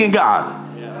 Seeking God.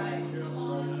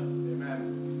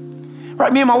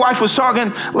 Right? Me and my wife was talking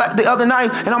the other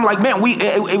night, and I'm like, man,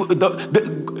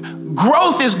 the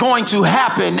growth is going to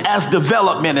happen as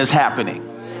development is happening.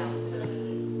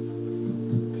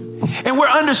 And we're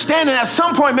understanding at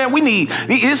some point, man,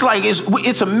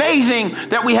 it's amazing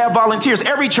that we have volunteers.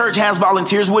 Every church has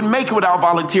volunteers, wouldn't make it without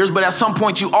volunteers, but at some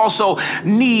point you also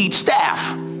need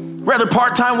staff, whether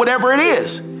part-time, whatever it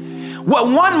is. What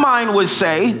one mind would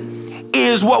say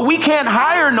is, well, we can't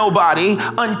hire nobody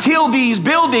until these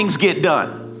buildings get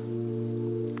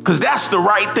done, because that's the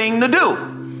right thing to do.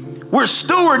 We're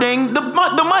stewarding the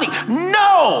money.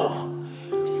 No.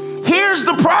 Here's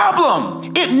the problem.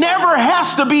 It never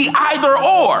has to be either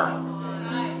or.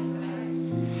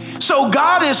 So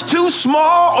God is too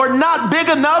small or not big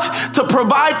enough to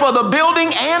provide for the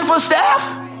building and for staff?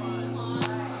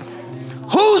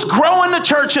 Who's growing the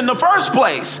church in the first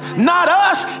place? Not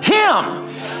us, him.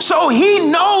 So he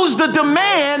knows the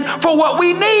demand for what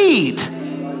we need.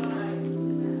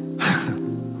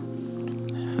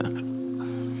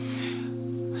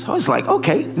 So it's like,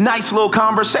 okay, nice little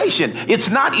conversation.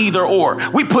 It's not either or.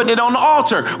 We putting it on the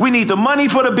altar. We need the money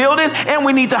for the building and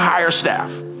we need to hire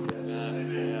staff.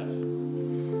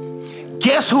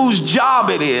 Guess whose job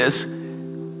it is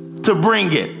to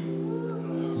bring it?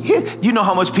 You know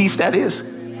how much peace that is?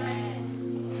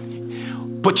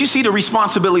 But you see the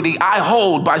responsibility I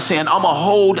hold by saying, I'm going to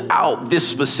hold out this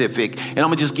specific and I'm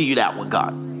going to just give you that one,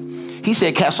 God. He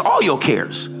said, cast all your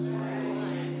cares.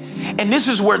 And this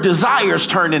is where desires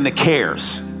turn into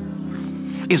cares,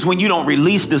 is when you don't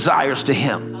release desires to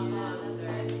him.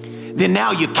 Then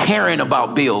now you're caring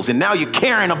about bills, and now you're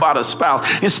caring about a spouse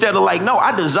instead of like, no,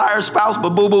 I desire a spouse, but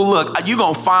boo-boo, look, you're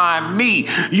going to find me.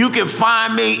 You can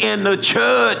find me in the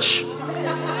church.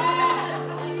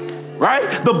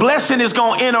 Right? The blessing is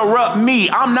going to interrupt me.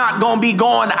 I'm not going to be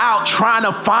going out trying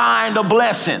to find a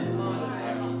blessing.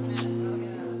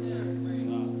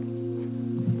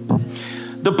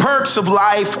 The perks of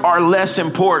life are less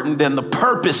important than the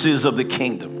purposes of the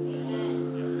kingdom.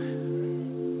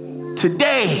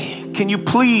 Today, can you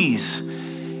please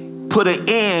put an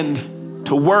end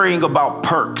to worrying about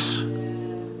perks?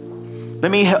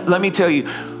 Let me tell you,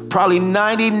 probably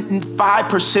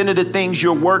 95% of the things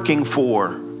you're working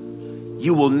for,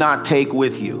 you will not take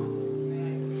with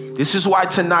you. This is why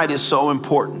tonight is so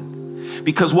important,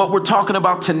 because what we're talking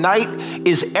about tonight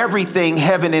is everything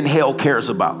heaven and hell cares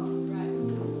about.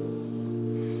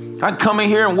 I'm coming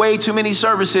here in way too many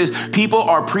services. People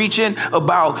are preaching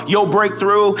about your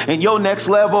breakthrough and your next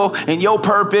level and your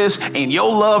purpose and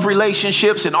your love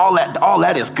relationships and all that. All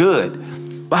that is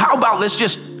good. But how about let's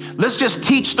just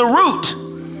teach the root.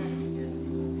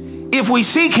 If we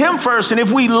seek him first and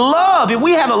if we have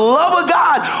a love of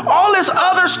God, all this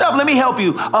other stuff, let me help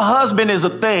you. A husband is a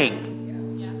thing.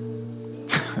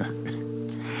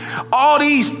 All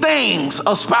these things,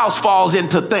 a spouse falls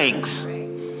into things.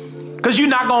 Because you're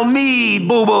not going to need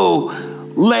boo-boo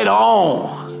later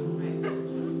on.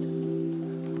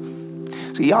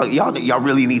 See, y'all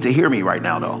really need to hear me right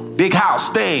now, though. Big house,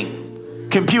 thing.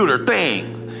 Computer,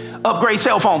 thing. Upgrade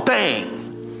cell phone,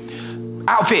 thing.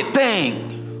 Outfit, thing.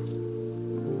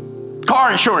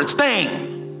 Car insurance, thing.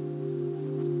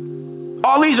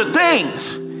 All these are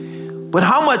things. But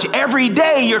how much every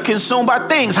day you're consumed by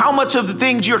things, how much of the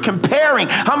things you're comparing,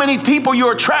 how many people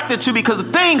you're attracted to because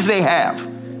of things they have.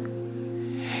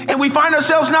 And we find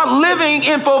ourselves not living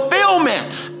in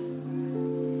fulfillment.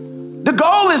 The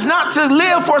goal is not to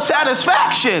live for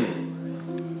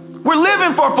satisfaction. We're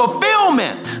living for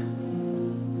fulfillment.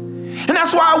 And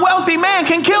that's why a wealthy man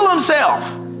can kill himself.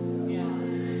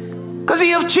 Because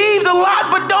he achieved a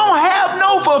lot but don't have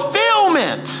no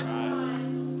fulfillment.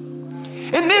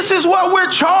 And this is what we're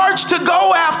charged to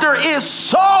go after, is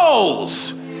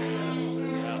souls.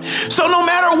 So no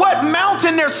matter what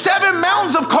mountain, there's 7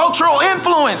 mountains of cultural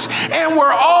influence, and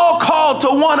we're all called to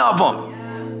one of them.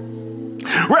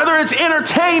 Whether it's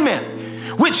entertainment,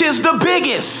 which is the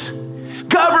biggest,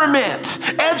 government,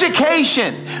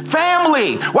 education,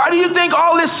 family. Why do you think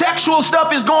all this sexual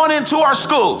stuff is going into our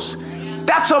schools?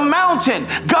 That's a mountain.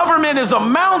 Government is a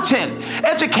mountain.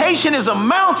 Education is a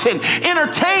mountain.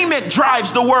 Entertainment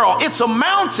drives the world. It's a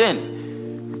mountain.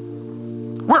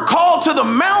 We're called to the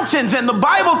mountains, and the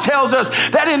Bible tells us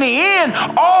that in the end,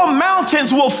 all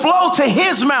mountains will flow to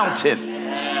his mountain.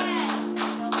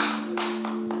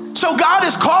 So God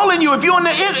is calling you. If you're in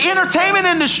the entertainment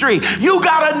industry, you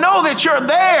got to know that you're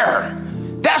there.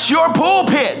 That's your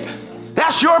pulpit.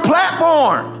 That's your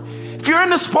platform. If you're in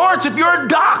the sports, if you're a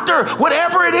doctor,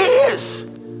 whatever it is,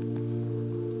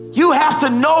 you have to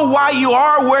know why you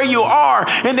are where you are,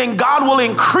 and then God will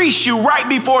increase you right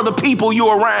before the people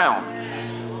you're around.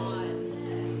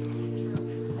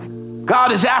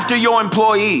 God is after your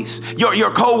employees,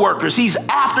 your co-workers. He's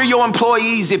after your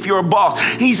employees if you're a boss.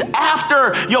 He's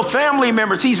after your family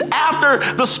members. He's after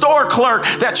the store clerk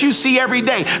that you see every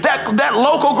day. That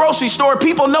local grocery store,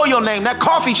 people know your name. That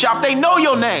coffee shop, they know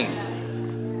your name.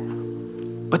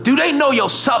 But do they know your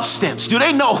substance? Do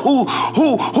they know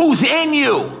who's in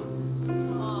you?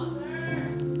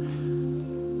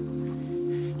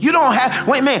 You don't have,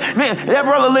 wait, man, that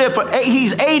brother lived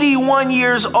he's 81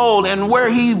 years old, and where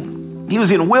he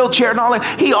was in a wheelchair and all that,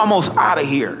 he almost out of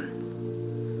here.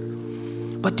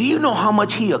 But do you know how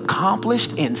much he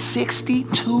accomplished in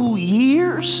 62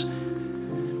 years?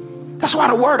 That's why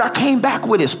the word I came back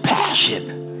with is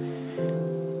passion.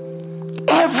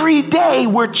 Every day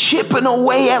we're chipping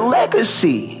away at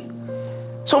legacy.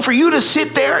 So for you to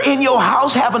sit there in your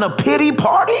house having a pity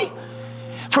party,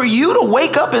 for you to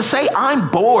wake up and say, I'm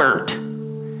bored.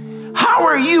 How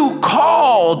are you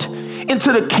called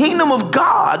into the kingdom of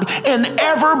God and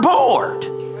ever bored?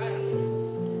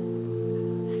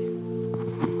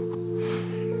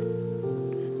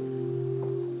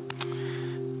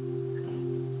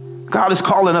 God is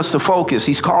calling us to focus.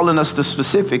 He's calling us to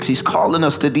specifics. He's calling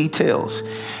us to details.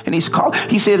 And he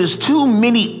said there's too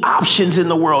many options in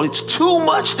the world. It's too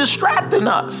much distracting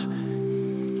us.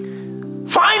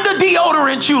 Find a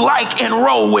deodorant you like and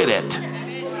roll with it.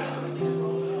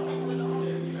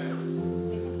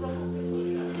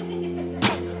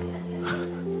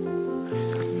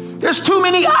 There's too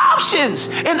many options,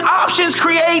 and options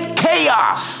create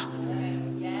chaos.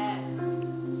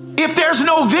 If there's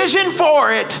no vision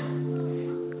for it,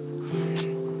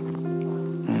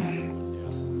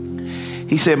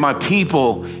 he said, my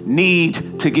people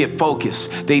need to get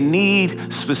focused. They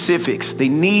need specifics. They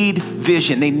need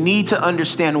vision. They need to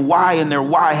understand why, and their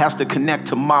why has to connect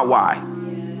to my why.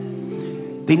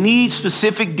 They need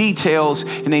specific details,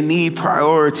 and they need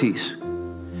priorities.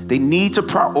 They need to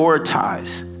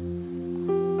prioritize.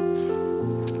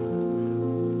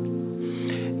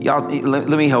 Y'all, let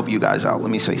me help you guys out. Let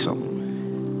me say something.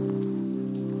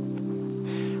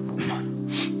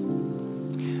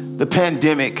 The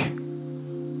pandemic,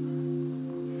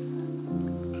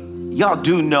 y'all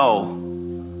do know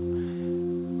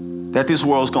that this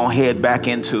world's gonna head back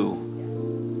into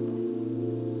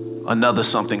another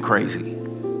something crazy.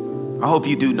 I hope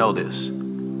you do know this.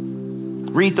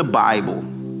 Read the Bible.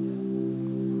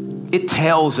 It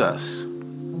tells us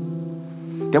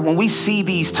that when we see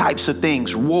these types of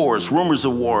things, wars, rumors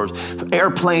of wars,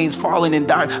 airplanes falling and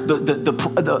dying,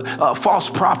 the false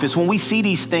prophets, when we see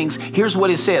these things, here's what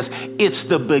it says. It's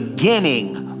the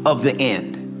beginning of the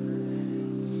end.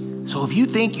 So if you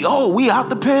think, we out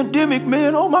the pandemic,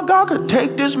 man, oh my God, I could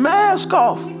take this mask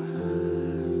off.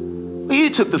 Well, you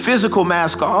took the physical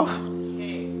mask off.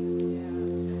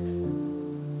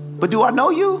 But do I know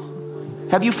you?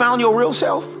 Have you found your real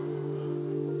self?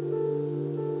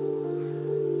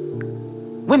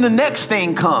 When the next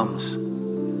thing comes,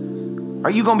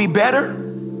 are you going to be better?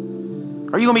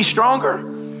 Are you going to be stronger?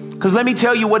 Because let me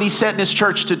tell you what he's setting his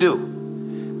church to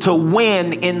do. To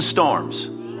win in storms.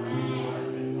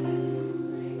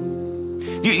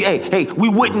 We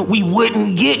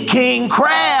wouldn't get king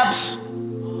crabs.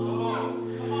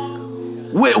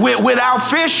 without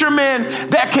fishermen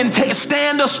that can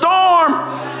stand a storm.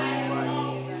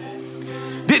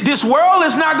 This world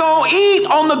is not going to eat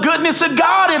on the goodness of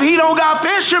God if he don't got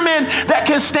fishermen that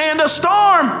can stand a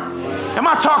storm. Am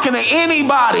I talking to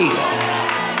anybody?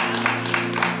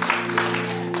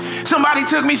 Somebody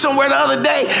took me somewhere the other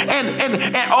day and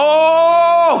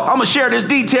I'm going to share this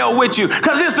detail with you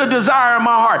because it's the desire in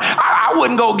my heart. I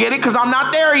wouldn't go get it because I'm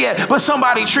not there yet, but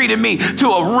somebody treated me to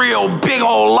a real big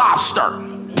old lobster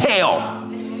tail.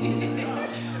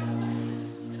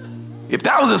 If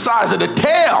that was the size of the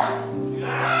tail,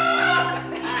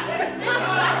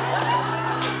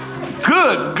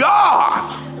 good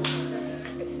God.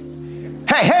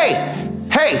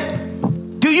 Hey,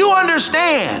 do you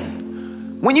understand?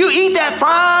 When you eat that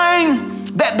fine,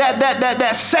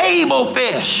 that sable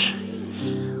fish,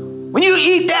 when you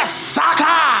eat that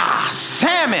sockeye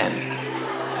salmon,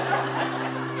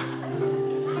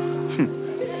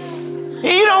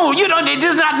 you don't,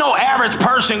 there's not no average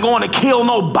person going to kill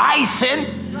no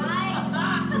bison.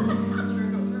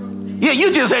 Yeah,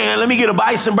 you just saying, let me get a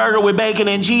bison burger with bacon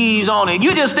and cheese on it.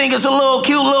 You just think it's a little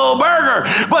cute little burger.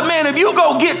 But man, if you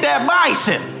go get that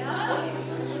bison,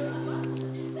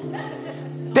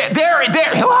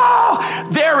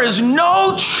 there is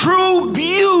no true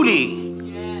beauty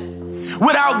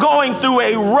without going through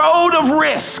a road of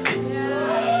risk.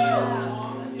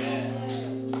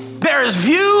 There is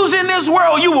views in this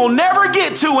world you will never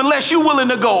get to unless you're willing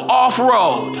to go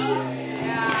off-road.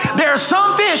 There are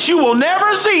some fish you will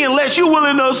never see unless you're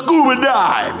willing to scuba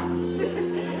dive.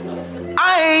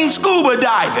 I ain't scuba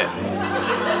diving.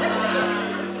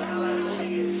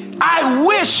 I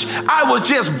wish I was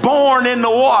just born in the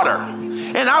water.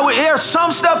 And there's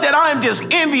some stuff that I'm just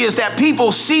envious that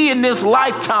people see in this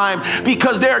lifetime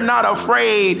because they're not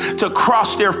afraid to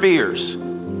cross their fears.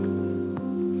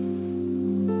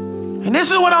 And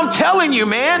this is what I'm telling you,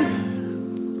 man.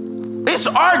 It's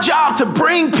our job to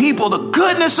bring people the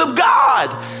goodness of God,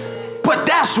 but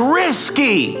that's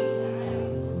risky.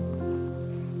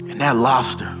 And that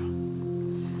lobster,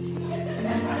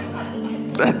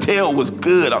 that tail was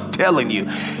good, I'm telling you.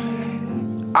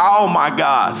 Oh my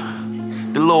God.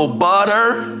 The little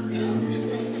butter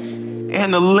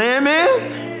and the lemon.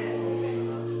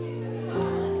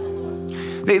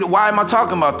 Why am I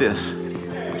talking about this?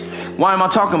 Why am I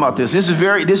talking about this? This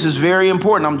is very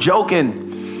important. I'm joking.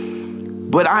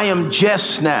 But I am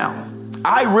just now.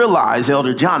 I realize,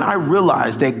 Elder John, I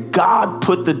realize that God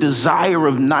put the desire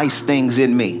of nice things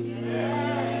in me.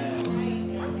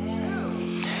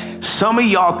 Some of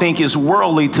y'all think it's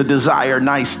worldly to desire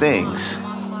nice things.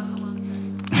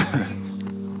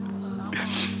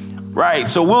 Right,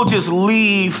 so we'll just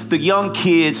leave the young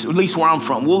kids, at least where I'm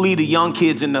from, we'll leave the young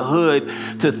kids in the hood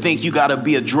to think you got to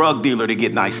be a drug dealer to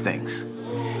get nice things.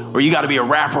 Or you got to be a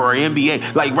rapper or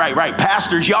NBA. Like, right.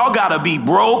 Pastors, y'all got to be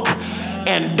broke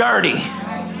and dirty.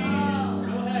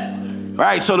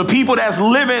 Right? So the people that's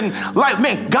living like,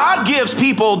 man, God gives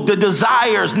people the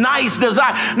desires, nice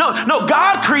desire. No,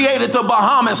 God created the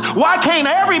Bahamas. Why can't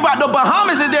everybody? The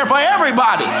Bahamas is there for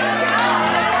everybody.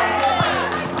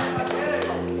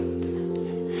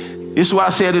 This is what I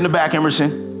said in the back,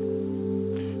 Emerson.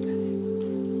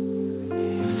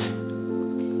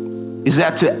 Is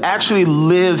that to actually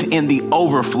live in the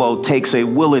overflow takes a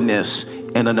willingness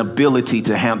and an ability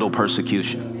to handle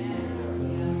persecution.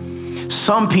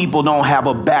 Some people don't have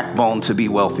a backbone to be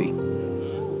wealthy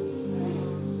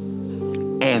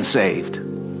and saved.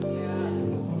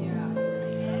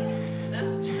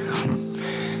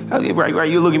 Right.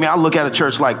 You look at me, I look at a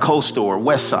church like Coastal or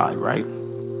Westside, right?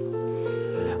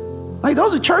 Like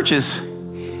those are churches,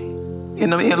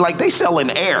 like they sell in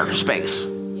air space.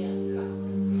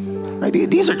 Right?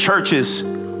 These are churches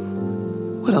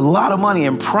with a lot of money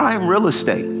in prime real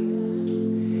estate.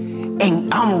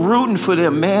 And I'm rooting for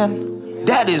them, man.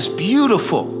 That is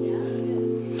beautiful.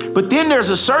 But then there's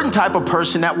a certain type of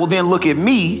person that will then look at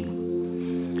me,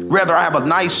 whether I have a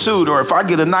nice suit or if I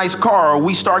get a nice car or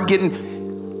we start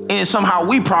getting in somehow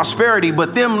we prosperity,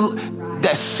 but them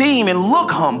that seem and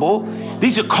look humble,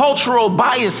 these are cultural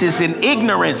biases and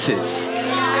ignorances.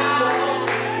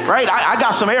 Right? I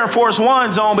got some Air Force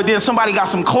Ones on, but then somebody got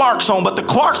some Clarks on. But the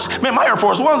Clarks, man, my Air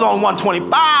Force One's on 125,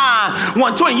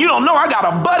 120. You don't know, I got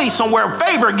a buddy somewhere in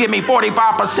Favor give me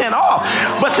 45% off.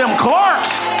 But them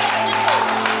Clarks,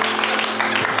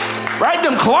 right?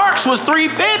 Them Clarks was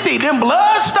 $350. Them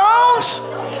Bloodstones,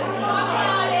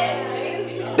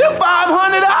 them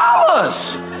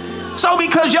 $500. So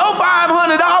because your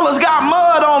 $500 got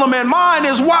mud on them and mine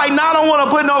is white and I don't want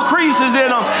to put no creases in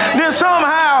them, then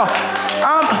somehow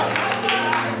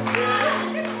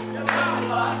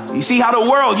You see how the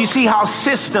world, you see how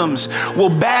systems will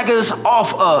bag us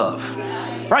off of.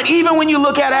 Right? Even when you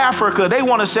look at Africa, they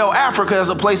want to sell Africa as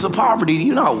a place of poverty.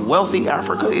 You know how wealthy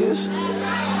Africa is?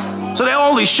 So they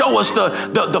only show us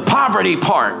the poverty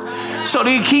part. So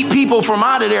they keep people from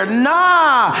out of there.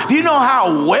 Nah, do you know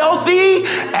how wealthy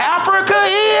Africa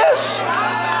is?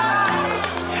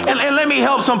 And let me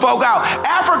help some folk out.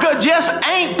 Africa just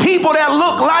ain't people that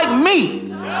look like me.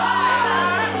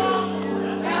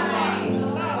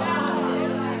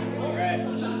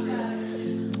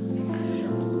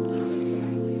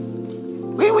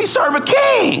 We serve a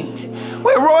king.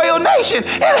 We're a royal nation.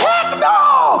 And heck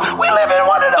no, we live in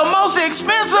one of the most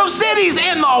expensive cities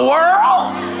in the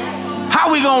world. How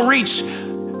are we going to reach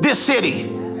this city?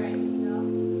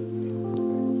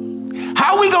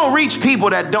 How are we going to reach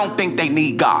people that don't think they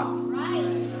need God?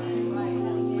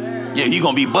 Yeah, you're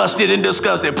going to be busted and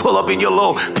disgusted. Pull up in your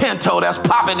little Pinto that's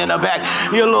popping in the back,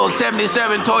 your little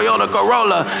 77 Toyota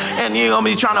Corolla, and you're going to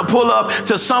be trying to pull up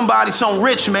to somebody, some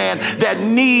rich man that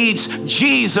needs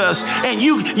Jesus, and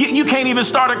you can't even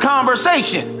start a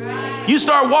conversation. You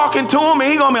start walking to him,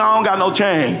 and he's going to be, I don't got no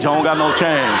change. I don't got no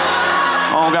change.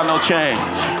 I don't got no change.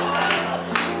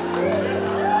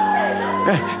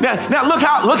 Now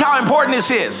look how important this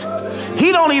is.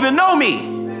 He don't even know me.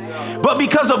 But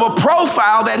because of a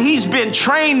profile that he's been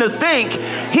trained to think,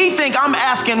 he think I'm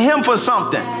asking him for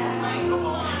something.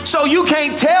 So you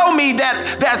can't tell me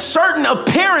that certain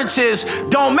appearances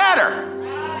don't matter.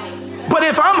 But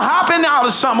if I'm hopping out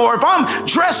of something, or if I'm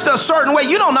dressed a certain way,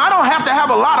 I don't have to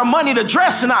have a lot of money to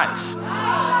dress nice.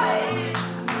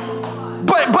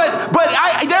 But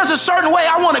there's a certain way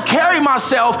I want to carry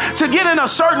myself to get in a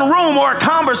certain room or a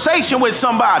conversation with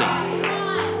somebody.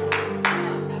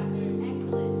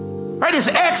 Right? It's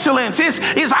excellence. It's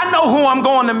I know who I'm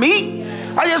going to meet.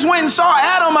 I just went and saw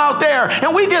Adam out there,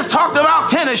 and we just talked about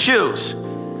tennis shoes.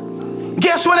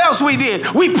 Guess what else we did?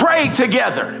 We prayed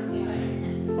together.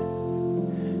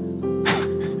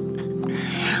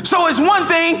 So it's one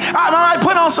thing, I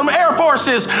put on some Air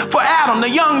Forces for Adam, the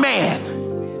young man.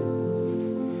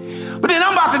 But then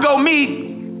I'm about to go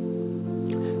meet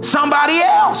somebody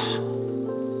else.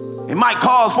 It might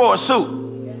call for a suit.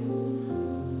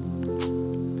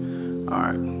 All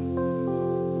right.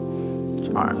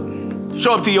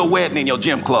 Show up to your wedding in your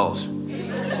gym clothes.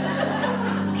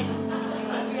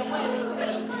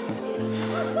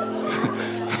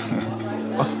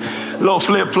 Little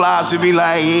flip flops and be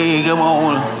like, yeah, come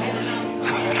on.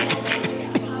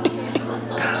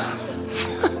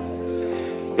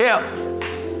 Yeah,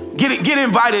 get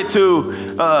invited to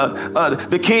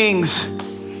the king's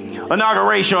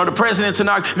inauguration or the president's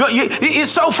inauguration.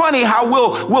 It's so funny how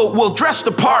we'll dress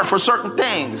the part for certain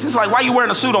things. It's like, why are you wearing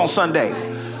a suit on Sunday?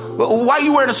 Why are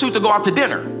you wearing a suit to go out to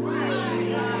dinner?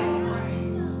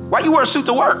 Why you wear a suit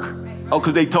to work? Oh,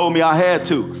 because they told me I had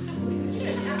to.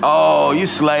 Oh, you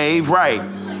slave, right.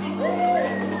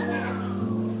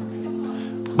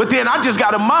 But then I just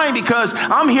got a mind, because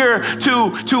I'm here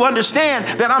to understand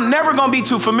that I'm never going to be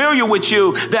too familiar with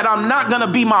you, that I'm not going to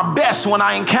be my best when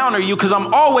I encounter you, because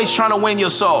I'm always trying to win your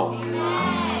soul.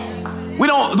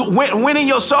 Winning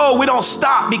your soul, we don't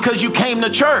stop because you came to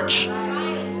church.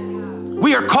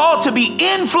 We are called to be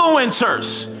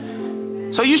influencers.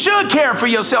 So you should care for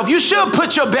yourself. You should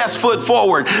put your best foot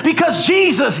forward, because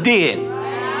Jesus did.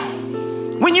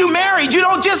 When you married, you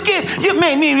don't just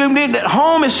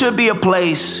home, it should be a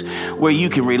place where you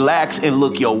can relax and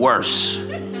look your worst.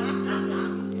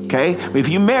 Okay? If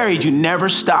you married, you never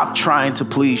stop trying to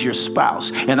please your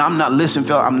spouse. And I'm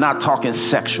not talking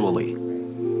sexually.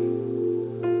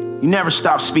 You never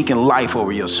stop speaking life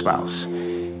over your spouse.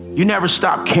 You never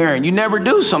stop caring. You never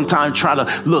do sometimes try to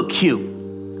look cute.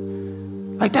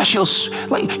 Like that's you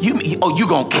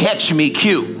gonna catch me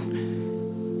cute.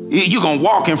 You gonna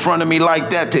walk in front of me like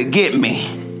that to get me.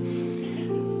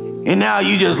 And now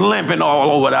you just limping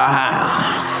all over the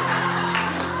house.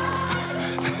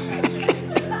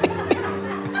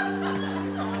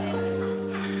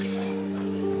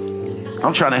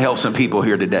 I'm trying to help some people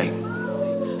here today.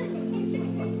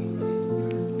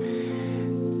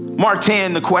 Mark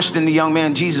 10, the question, the young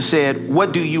man, Jesus said,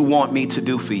 what do you want me to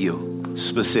do for you?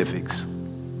 Specifics.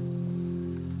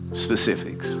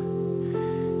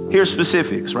 Here's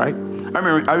specifics, right? I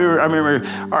remember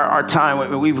our time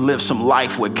when we've lived some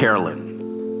life with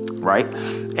Carolyn, right?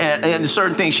 And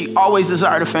certain things, she always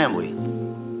desired a family.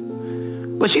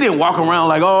 But she didn't walk around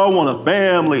like, oh, I want a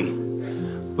family.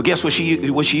 But guess what she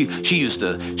used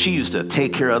to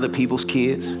take care of other people's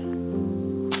kids.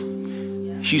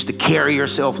 She used to carry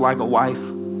herself like a wife.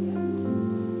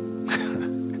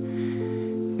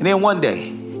 And then one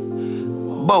day,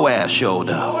 Boaz showed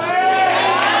up.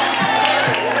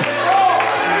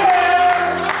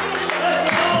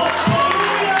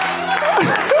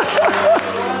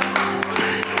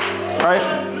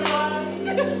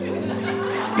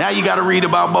 Now you got to read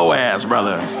about Boaz,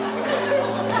 brother.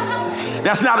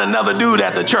 That's not another dude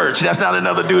at the church. That's not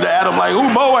another dude at Adam like,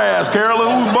 who Boaz, Carolyn?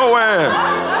 Who's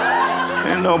Boaz?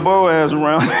 Ain't no Boaz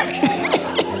around.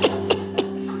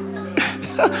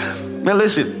 Now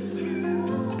listen.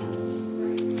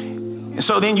 And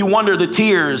so then you wonder the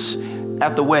tears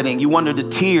at the wedding. You wonder the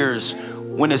tears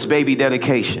when it's baby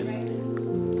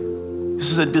dedication.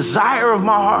 This is a desire of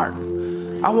my heart.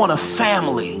 I want a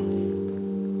family.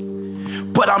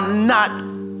 But I'm not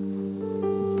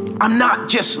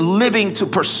just living to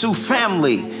pursue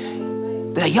family.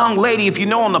 That young lady, if you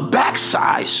know, on the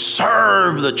backside,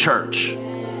 serve the church.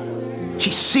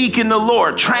 She's seeking the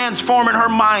Lord, transforming her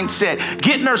mindset,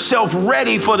 getting herself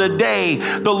ready for the day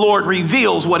the Lord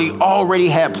reveals what he already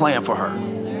had planned for her.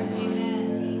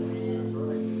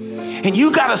 And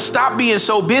you got to stop being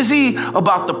so busy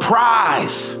about the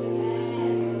prize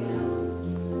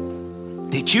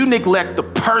that you neglect the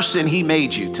person he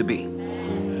made you to be.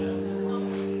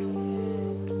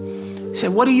 He said,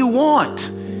 what do you want?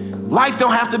 Life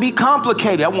don't have to be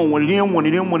complicated. I want one of them, one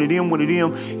of them, one of them, one of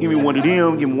them. Give me one of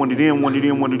them, give me one of them, one of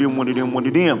them, one of them, one of them, one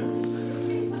of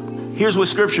them. Here's what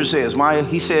scripture says, Maya.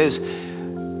 He says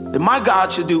that my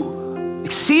God should do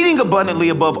exceeding abundantly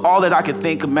above all that I could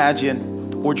think,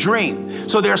 imagine, or dream.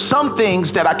 So there are some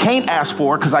things that I can't ask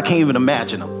for because I can't even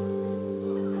imagine them.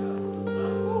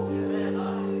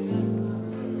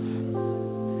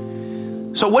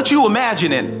 So what you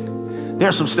imagining,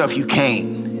 there's some stuff you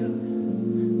can't.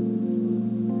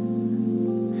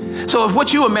 So if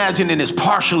what you imagining is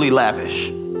partially lavish,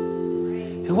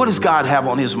 what does God have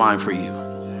on his mind for you?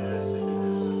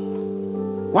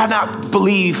 Why not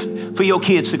believe for your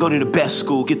kids to go to the best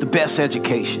school, get the best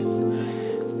education?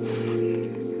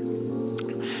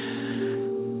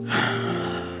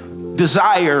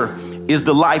 Desire is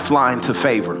the lifeline to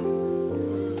favor.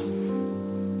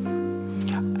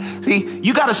 See,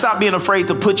 you got to stop being afraid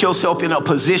to put yourself in a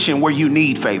position where you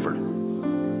need favor.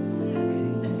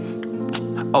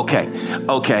 Okay.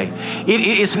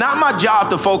 It's not my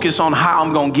job to focus on how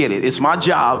I'm going to get it. It's my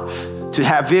job to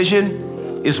have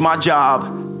vision. It's my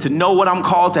job to know what I'm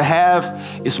called to have.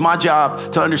 It's my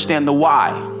job to understand the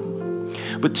why.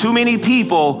 But too many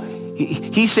people,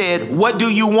 he said, what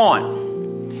do you want?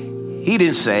 He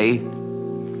didn't say,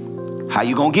 how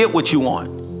you going to get what you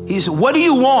want? He said, what do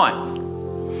you want?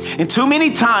 And too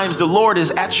many times the Lord is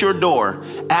at your door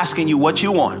asking you what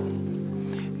you want.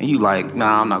 And you like,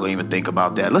 nah, I'm not going to even think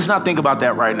about that. Let's not think about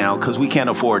that right now because we can't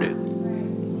afford it.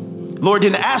 Lord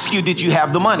didn't ask you, did you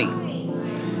have the money?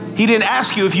 He didn't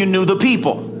ask you if you knew the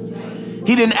people.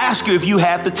 He didn't ask you if you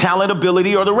had the talent,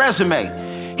 ability, or the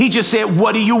resume. He just said,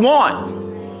 what do you want?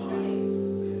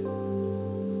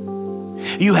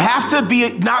 You have to be,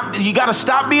 you got to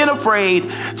stop being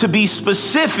afraid to be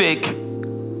specific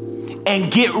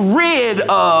and get rid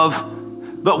of,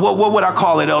 but what would I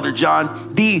call it, Elder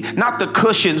John? Not the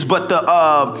cushions, but the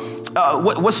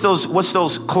what's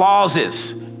those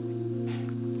clauses?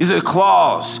 Is it a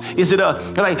clause? Is it a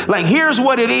like here's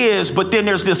what it is, but then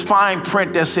there's this fine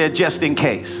print that said just in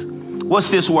case. What's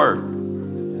this word?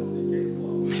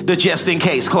 The just in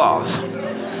case clause.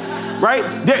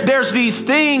 Right? There's these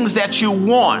things that you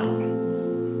want.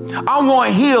 I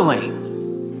want healing.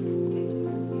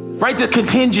 Right? The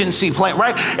contingency plan,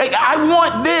 right? I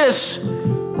want this,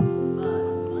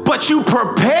 but you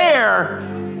prepare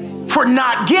for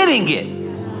not getting it.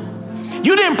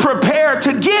 You didn't prepare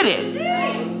to get it.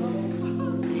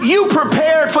 You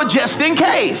prepared for just in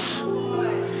case.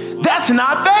 That's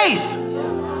not faith.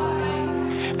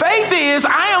 Faith is,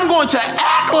 I am going to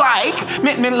act like,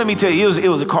 man, let me tell you, it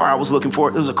was a car I was looking for.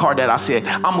 It was a car that I said,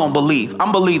 I'm going to believe.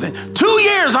 I'm believing. 2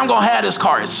 years, I'm going to have this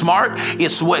car. It's smart.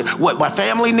 It's what my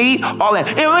family need, all that.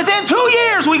 And within 2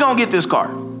 years, we're going to get this car.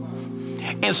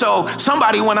 And so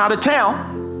somebody went out of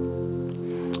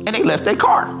town and they left their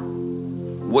car.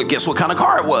 Well, guess what kind of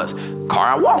car it was?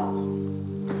 Car I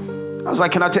want. I was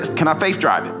like, can I faith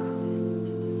drive it?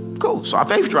 Cool. So I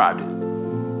faith drived it.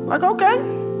 Like,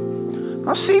 okay.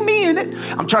 I see me in it.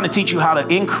 I'm trying to teach you how to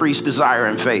increase desire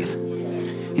and faith.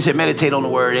 He said, meditate on the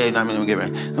word. And I was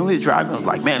driving. I was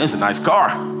like, man, this is a nice car.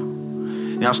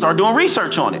 And I started doing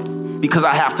research on it because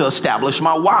I have to establish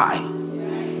my why.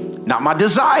 Not my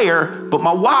desire, but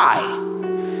my why.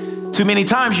 Too many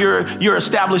times you're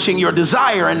establishing your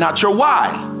desire and not your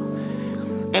why.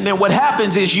 And then what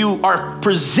happens is you are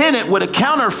presented with a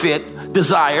counterfeit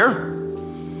desire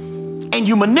and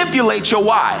you manipulate your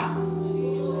why.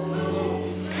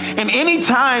 And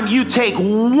anytime you take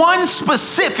one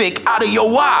specific out of your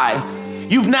why,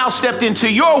 you've now stepped into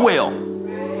your will.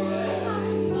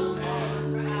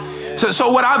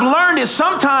 So what I've learned is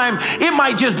sometimes it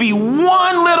might just be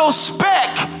one little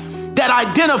speck that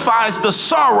identifies the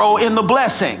sorrow in the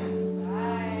blessing.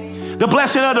 The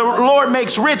blessing of the Lord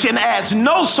makes rich and adds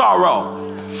no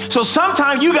sorrow. So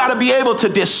sometimes you got to be able to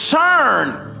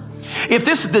discern if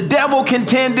this is the devil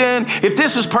contending, if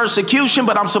this is persecution,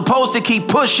 but I'm supposed to keep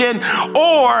pushing,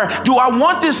 or do I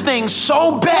want this thing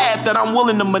so bad that I'm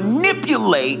willing to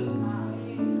manipulate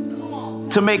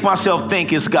to make myself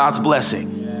think it's God's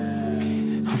blessing?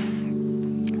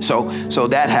 So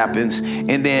that happens,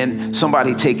 and then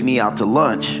somebody take me out to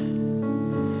lunch,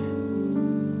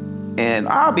 and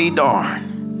I'll be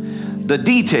darned, the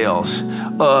details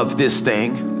of this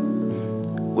thing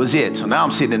was it. So now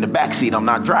I'm sitting in the back seat. I'm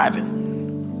not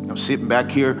driving. I'm sitting back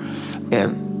here,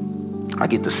 and I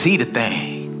get to see the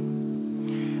thing.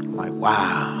 I'm like,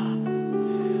 wow,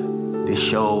 this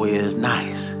show is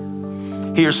nice.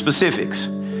 Here's specifics.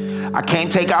 I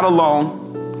can't take out a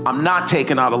loan. I'm not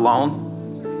taking out a loan.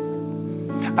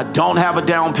 I don't have a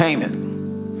down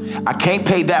payment. I can't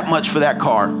pay that much for that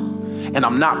car, and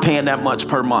I'm not paying that much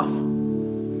per month.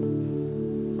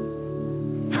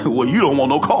 Well, you don't want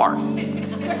no car.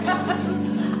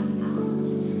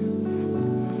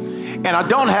 And I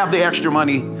don't have the extra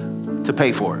money to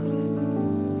pay for it.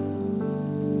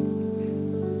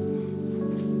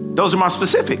 Those are my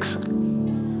specifics.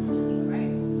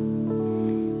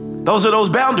 Those are those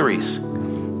boundaries.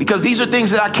 Because these are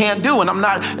things that I can't do, and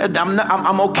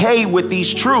I'm okay with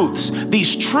these truths.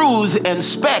 These truths and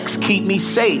specs keep me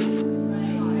safe.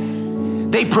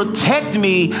 They protect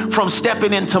me from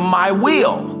stepping into my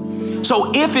will.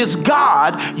 So if it's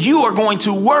God, you are going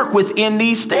to work within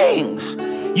these things.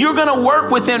 You're going to work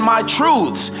within my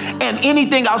truths, and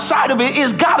anything outside of it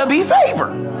is got to be favor.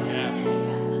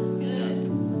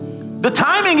 The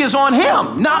timing is on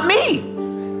him, not me.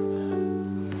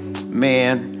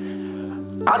 Man,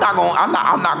 I'm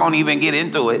not going to even get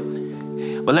into it.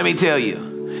 But let me tell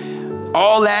you,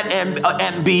 all that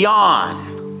and beyond,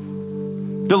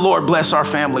 the Lord bless our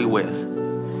family with.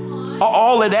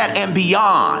 All of that and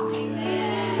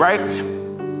beyond, right?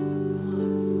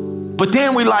 But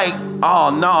then we like, oh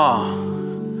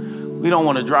no, we don't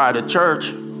want to drive to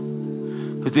church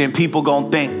because then people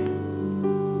gonna think.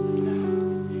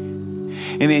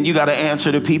 And then you got to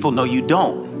answer to people, no, you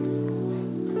don't.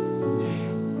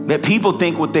 That people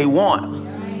think what they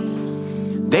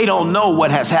want. They don't know what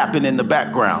has happened in the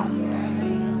background.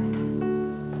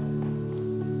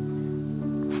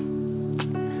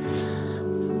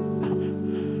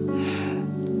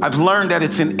 I've learned that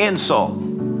it's an insult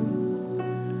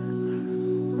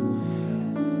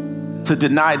to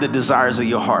deny the desires of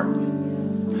your heart.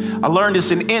 I learned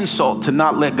it's an insult to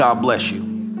not let God bless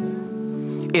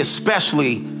you,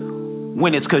 especially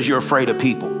when it's because you're afraid of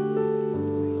people.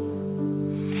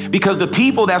 Because the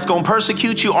people that's going to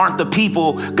persecute you aren't the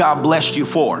people God blessed you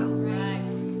for.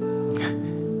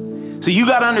 So you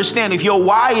got to understand, if your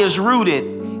why is rooted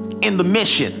in the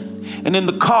mission and in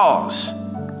the cause,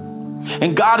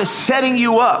 and God is setting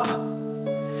you up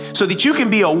so that you can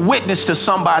be a witness to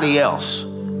somebody else.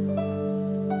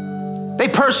 They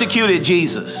persecuted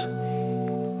Jesus.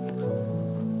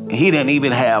 He didn't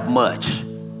even have much.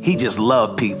 He just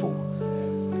loved people.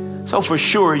 So for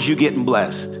sure, as you're getting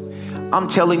blessed, I'm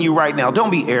telling you right now,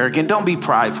 don't be arrogant, don't be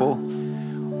prideful.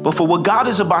 But for what God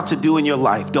is about to do in your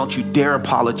life, don't you dare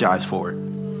apologize for it.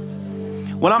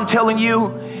 What I'm telling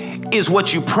you is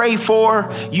what you pray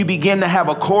for, you begin to have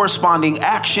a corresponding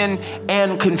action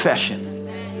and confession.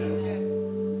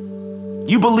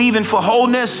 You believing for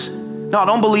wholeness? No,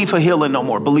 don't believe for healing no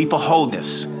more. Believe for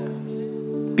wholeness.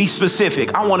 Be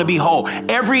specific. I want to be whole.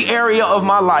 Every area of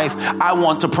my life, I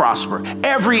want to prosper.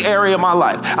 Every area of my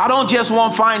life. I don't just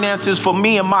want finances for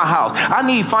me and my house. I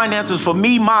need finances for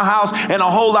me, my house, and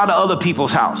a whole lot of other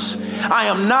people's house. I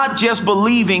am not just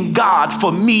believing God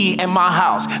for me and my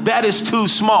house. That is too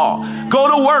small.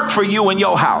 Go to work for you and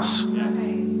your house.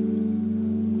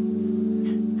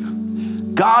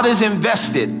 God is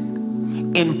invested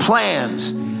in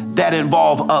plans that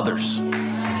involve others.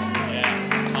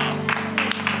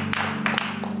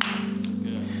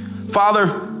 Father,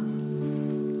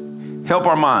 help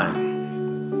our mind,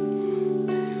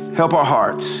 help our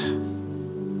hearts,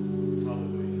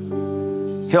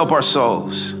 help our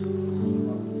souls.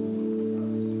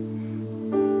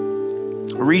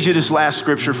 I'll read you this last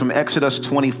scripture from Exodus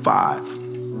 25.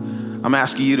 I'm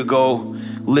asking you to go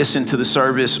listen to the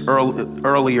service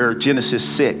earlier, Genesis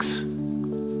 6.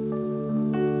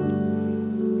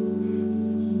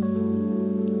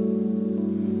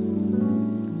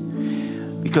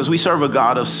 Because we serve a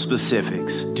God of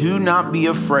specifics. Do not be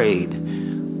afraid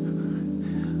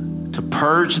to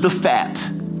purge the fat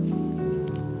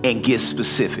and get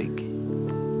specific.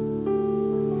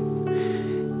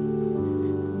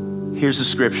 Here's the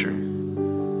scripture.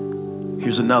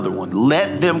 Here's another one.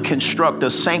 Let them construct a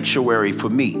sanctuary for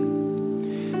me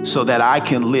so that I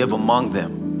can live among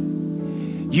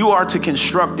them. You are to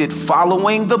construct it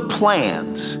following the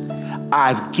plans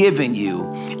I've given you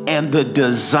and the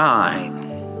design.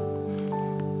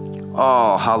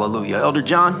 Oh, hallelujah. Elder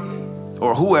John,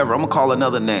 or whoever, I'm going to call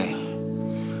another name.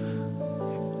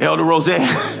 Elder Roseanne.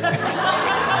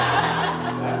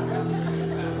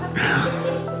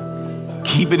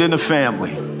 Keep it in the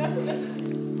family.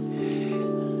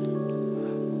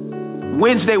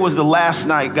 Wednesday was the last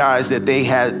night, guys, that they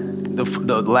had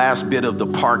the last bit of the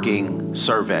parking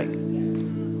survey.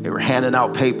 They were handing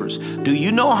out papers. Do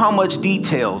you know how much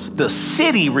details the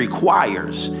city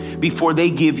requires before they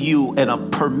give you a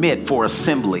permit for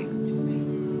assembly?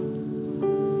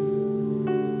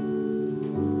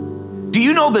 Do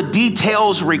you know the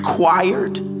details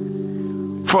required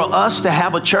for us to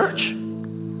have a church?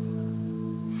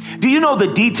 Do you know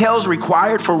the details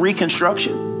required for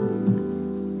reconstruction?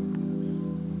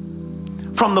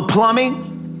 From the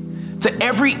plumbing to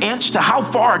every inch to how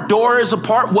far a door is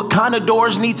apart, what kind of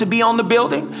doors need to be on the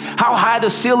building, how high the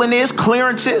ceiling is,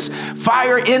 clearances,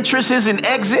 fire entrances and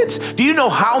exits. Do you know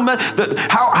how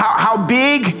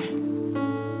big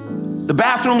the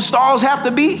bathroom stalls have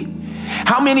to be?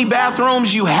 How many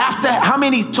bathrooms you have to, how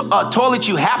many toilets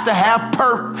you have to have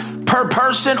per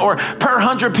person or per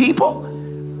 100 people?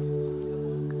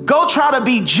 Go try to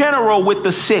be general with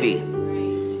the city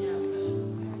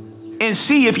and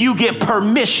see if you get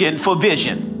permission for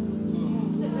vision.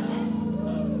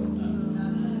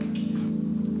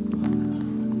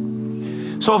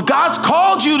 So if God's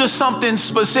called you to something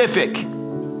specific,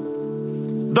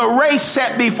 the race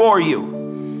set before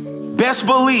you, best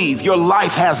believe your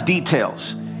life has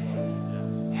details.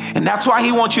 And that's why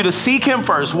he wants you to seek him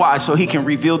first. Why? So he can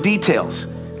reveal details.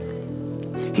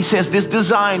 He says this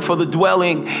design for the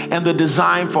dwelling and the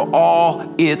design for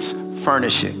all its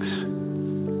furnishings.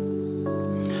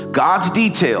 God's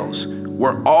details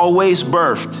were always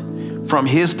birthed from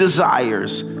his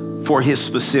desires for his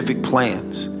specific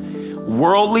plans.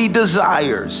 Worldly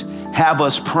desires have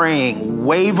us praying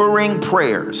wavering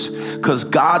prayers because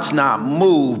God's not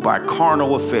moved by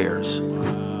carnal affairs.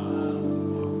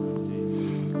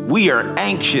 We are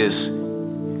anxious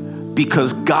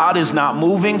because God is not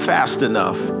moving fast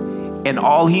enough, and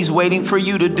all he's waiting for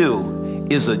you to do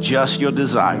is adjust your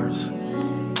desires.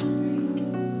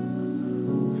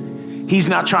 He's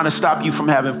not trying to stop you from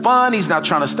having fun. He's not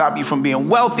trying to stop you from being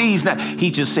wealthy.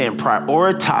 He's just saying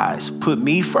prioritize, put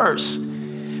me first,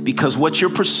 because what you're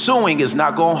pursuing is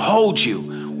not going to hold you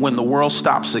when the world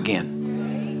stops again.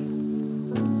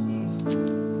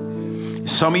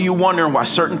 Some of you wondering why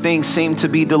certain things seem to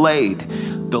be delayed.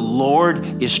 The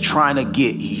Lord is trying to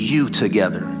get you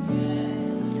together.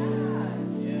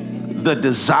 The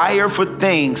desire for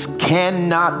things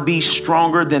cannot be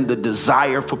stronger than the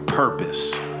desire for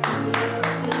purpose.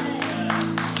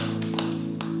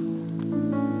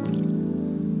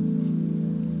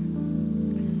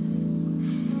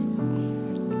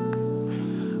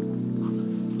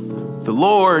 The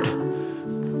Lord,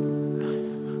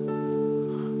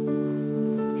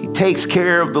 he takes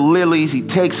care of the lilies. He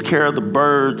takes care of the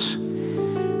birds.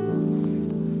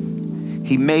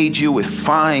 He made you with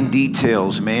fine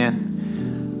details,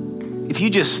 man. If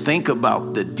you just think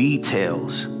about the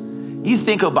details, you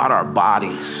think about our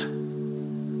bodies.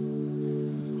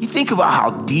 You think about how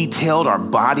detailed our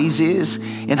bodies is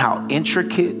and how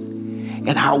intricate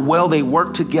and how well they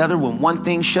work together. When one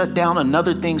thing shut down,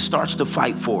 another thing starts to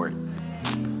fight for it.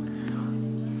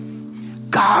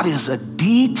 God is a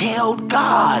detailed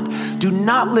God. Do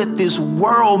not let this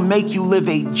world make you live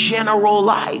a general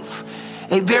life.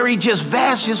 A very just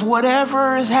vast, just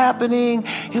whatever is happening,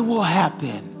 it will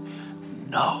happen.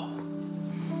 No.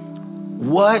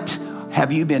 What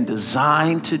have you been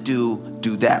designed to do?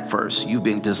 Do that first. You've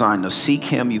been designed to seek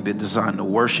him. You've been designed to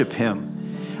worship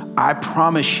him. I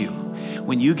promise you,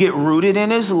 when you get rooted in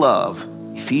his love,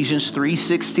 Ephesians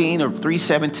 3:16 or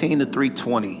 3:17 to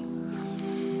 3:20,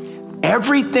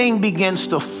 everything begins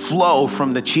to flow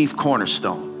from the chief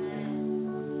cornerstone.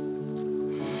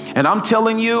 And I'm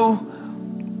telling you,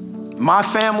 my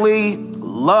family,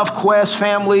 Love Quest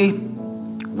family,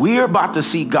 we're about to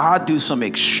see God do some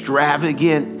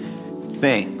extravagant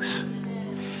things.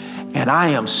 And I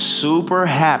am super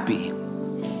happy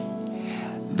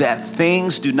that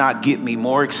things do not get me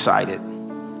more excited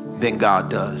than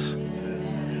God does.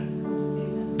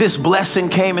 This blessing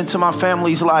came into my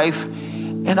family's life.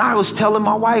 And I was telling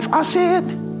my wife, I said,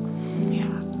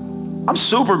 I'm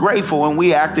super grateful and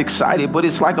we act excited, but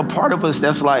it's like a part of us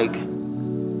that's like,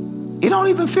 it don't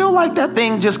even feel like that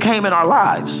thing just came in our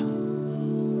lives.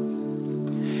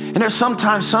 And there's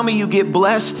sometimes some of you get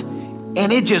blessed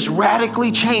and it just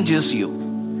radically changes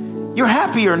you. You're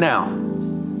happier now.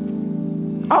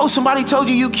 Oh, somebody told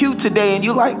you cute today and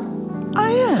you're like, I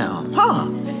am, huh?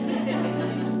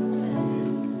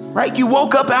 Right? You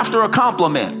woke up after a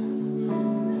compliment.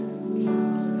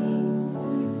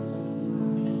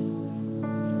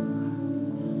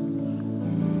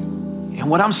 And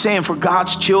what I'm saying for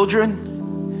God's children,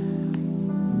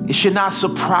 it should not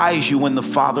surprise you when the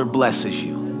Father blesses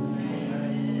you.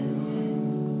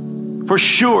 For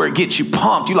sure, it gets you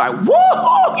pumped. You're like,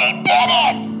 whoa, he did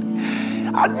it.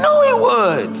 I knew he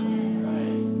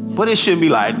would. But it shouldn't be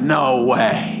like, no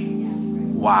way.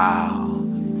 Wow.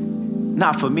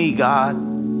 Not for me, God.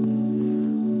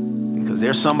 Because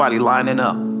there's somebody lining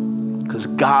up. Because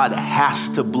God has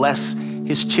to bless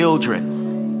his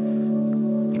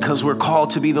children. Because we're called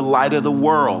to be the light of the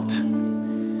world.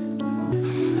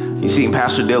 You seen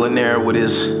Pastor Dylan there with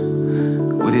his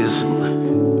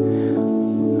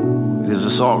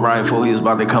assault rifle. He was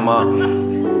about to come up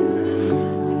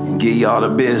and give y'all the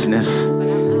business.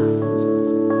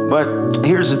 But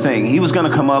here's the thing. He was going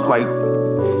to come up like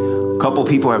a couple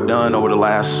people have done over the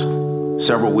last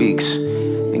several weeks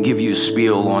and give you a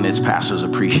spiel on its Pastor's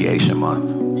Appreciation Month.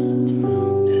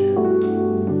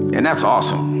 And that's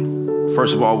awesome.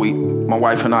 First of all, my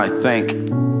wife and I thank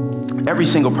every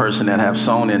single person that have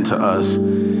sown into us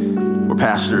for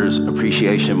Pastor's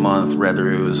Appreciation Month,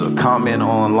 whether it was a comment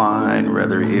online,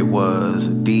 whether it was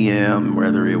a DM,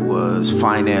 whether it was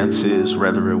finances,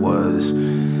 whether it was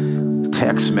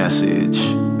text message.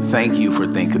 Thank you for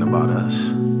thinking about us.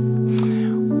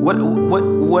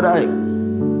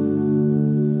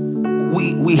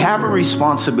 We have a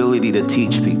responsibility to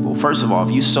teach people. First of all,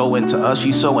 if you sow into us,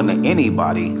 you sow into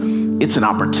anybody, it's an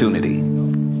opportunity.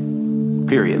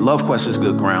 Period. Love Quest is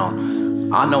good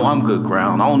ground. I know I'm good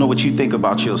ground. I don't know what you think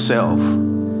about yourself,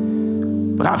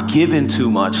 but I've given too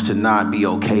much to not be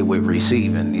okay with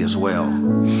receiving as well.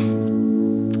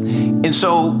 And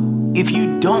so if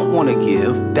you don't want to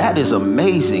give, that is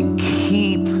amazing.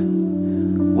 Keep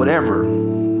whatever.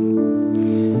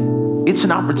 It's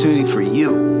an opportunity for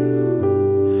you.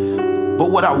 But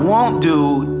what I won't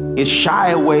do is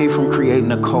shy away from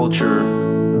creating a culture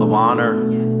of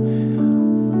honor.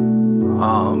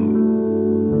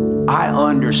 I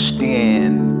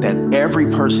understand that every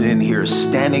person in here is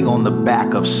standing on the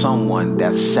back of someone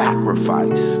that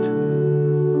sacrificed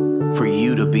for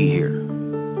you to be here.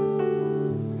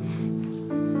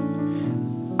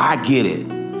 I get it.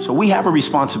 So we have a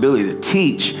responsibility to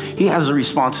teach. He has a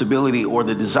responsibility or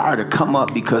the desire to come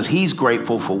up because he's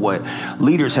grateful for what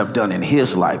leaders have done in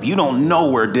his life. You don't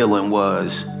know where Dylan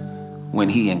was when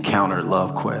he encountered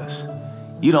Love Quest.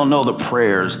 You don't know the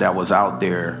prayers that was out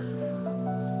there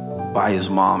by his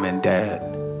mom and dad.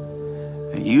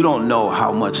 And you don't know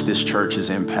how much this church has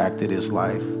impacted his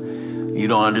life. You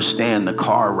don't understand the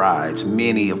car rides,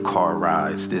 many of car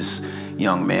rides this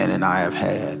young man and I have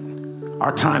had.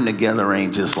 Our time together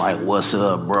ain't just like, what's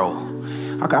up, bro?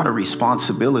 I got a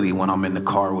responsibility when I'm in the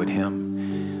car with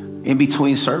him. In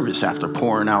between service, after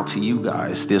pouring out to you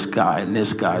guys, this guy and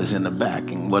this guy's in the back.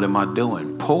 And what am I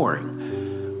doing? Pouring.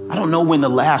 I don't know when the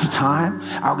last time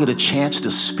I'll get a chance to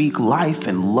speak life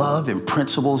and love and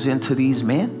principles into these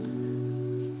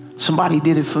men. Somebody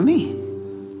did it for me.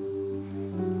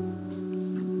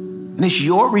 And it's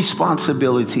your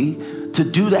responsibility to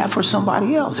do that for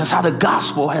somebody else. That's how the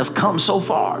gospel has come so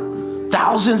far.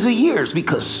 Thousands of years,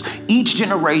 because each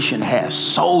generation has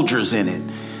soldiers in it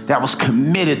that was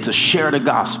committed to share the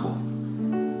gospel.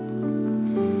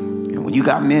 And when you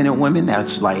got men and women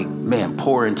that's like, man,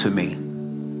 pour into me.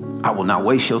 I will not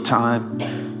waste your time.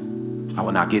 I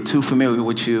will not get too familiar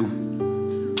with you.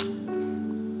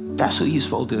 That's who you're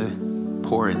supposed to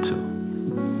pour into.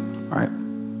 All right?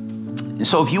 And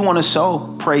so if you want to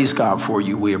sow, praise God for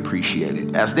you. We appreciate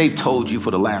it. As they've told you for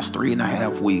the last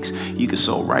 3.5 weeks, you can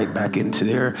sow right back into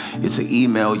there. It's an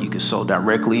email. You can sow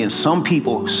directly. And some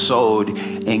people sowed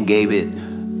and gave it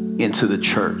into the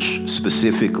church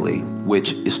specifically,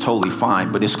 which is totally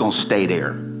fine, but it's going to stay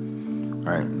there.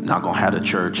 Right? Not going to have the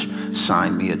church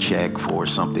sign me a check for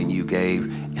something you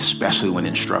gave, especially when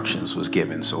instructions was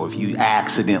given. So if you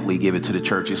accidentally give it to the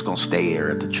church, it's going to stay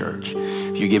there at the church.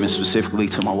 If you're giving specifically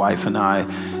to my wife and I,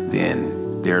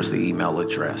 then there's the email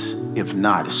address. If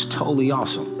not, it's totally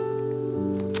awesome.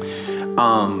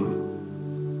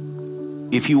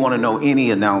 If you want to know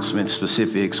any announcements,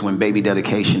 specifics, when baby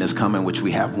dedication is coming, which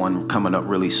we have one coming up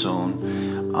really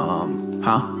soon.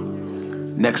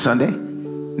 Next Sunday?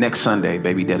 Next Sunday,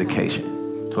 baby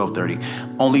dedication, 12:30.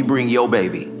 Only bring your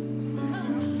baby,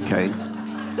 okay?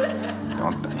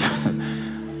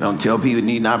 Don't tell people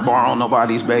need not borrow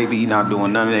nobody's baby. You're not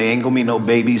doing none of that. Ain't gonna be no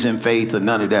babies in faith or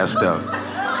none of that stuff.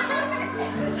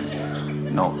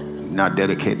 No, not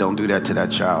dedicated. Don't do that to that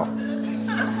child.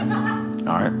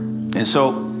 All right. And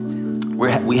so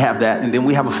we have that, and then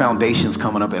we have a foundations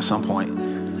coming up at some point.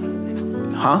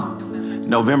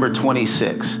 November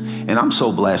 26th. And I'm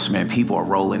so blessed, man. People are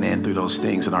rolling in through those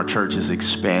things, and our church is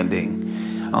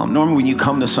expanding. Normally when you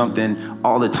come to something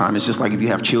all the time, it's just like if you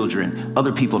have children,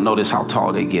 other people notice how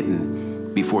tall they're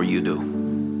getting before you do,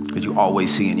 because you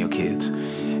always seeing your kids.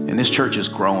 And this church is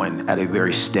growing at a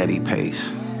very steady pace.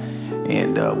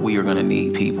 And we are going to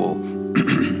need people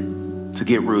to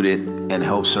get rooted and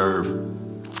help serve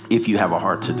if you have a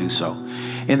heart to do so.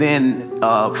 And then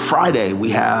Friday, we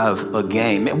have a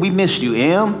game. Man, we missed you,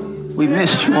 Em. We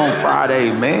missed you on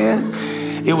Friday, man.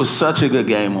 It was such a good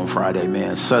game on Friday,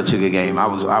 man. Such a good game. I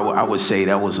would say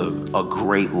that was a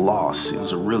great loss. It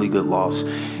was a really good loss.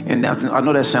 And that, I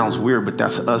know that sounds weird, but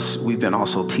that's us. We've been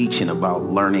also teaching about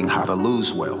learning how to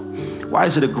lose well. Why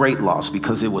is it a great loss?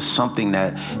 Because it was something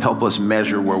that helped us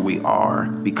measure where we are,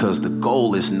 because the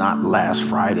goal is not last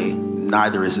Friday.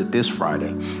 Neither is it this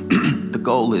Friday. The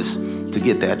goal is to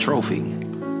get that trophy.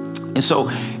 And so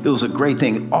it was a great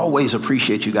thing. Always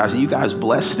appreciate you guys. And you guys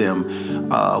blessed them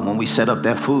when we set up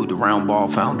that food. The Round Ball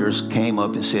founders came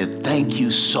up and said, thank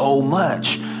you so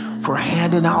much for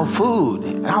handing out food.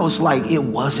 And I was like, it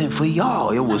wasn't for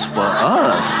y'all. It was for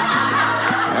us.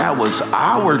 That was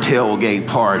our tailgate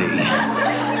party.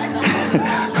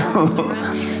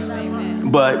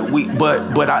 But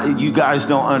you guys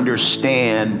don't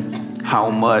understand how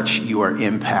much you are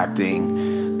impacting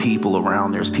people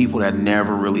around. There's people that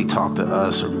never really talk to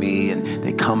us or me, and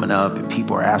they coming up, and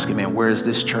people are asking, man, where's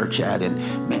this church at? And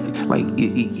man, like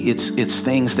it's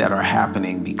things that are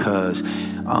happening because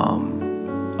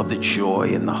of the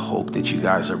joy and the hope that you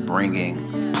guys are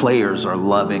bringing. Players are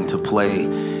loving to play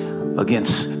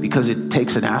against, because it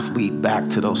takes an athlete back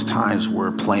to those times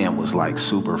where playing was like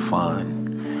super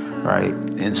fun, right?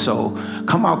 And so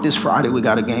come out this Friday. We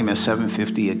got a game at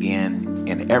 7:50 again.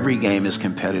 And every game is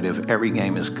competitive. Every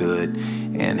game is good,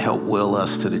 and help will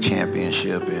us to the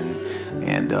championship.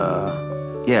 And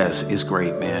yes, it's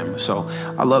great, man. So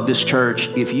I love this church.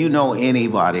 If you know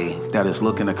anybody that is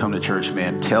looking to come to church,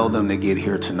 man, tell them to get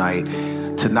here tonight.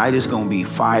 Tonight is going to be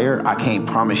fire. I can't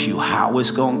promise you how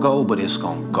it's going to go, but it's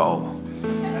going to go.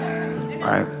 All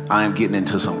right. I am getting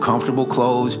into some comfortable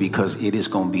clothes because it is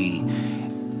going to be,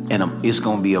 it's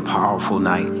going to be a powerful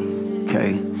night.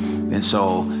 Okay. And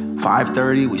so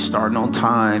 5:30, we starting on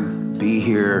time, be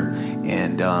here.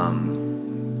 And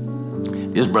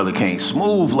this brother came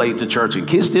smooth late to church and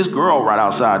kissed this girl right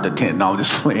outside the tent. No, I'm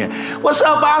just playing. What's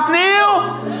up, Othniel?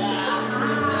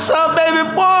 What's up, baby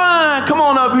boy? Come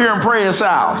on up here and pray us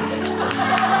out.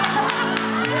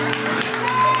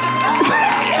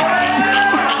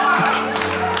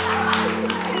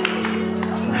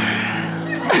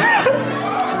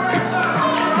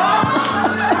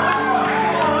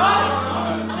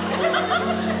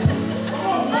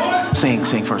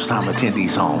 Sing first time attendee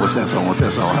song. What's that song?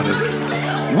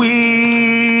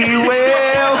 We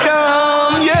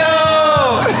welcome you.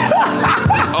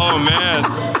 Oh man.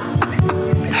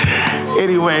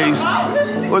 Anyways,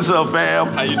 what's up, fam?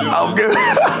 How you doing? I'm good.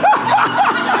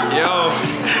 Yo.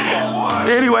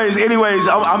 Anyways,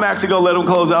 I'm actually gonna let them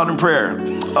close out in prayer.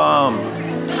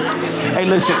 Hey,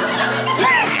 listen.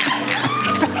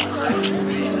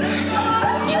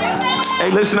 Hey,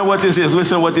 listen to what this is.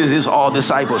 Listen to what this is. It's all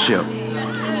discipleship.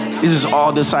 This is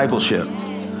all discipleship.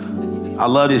 I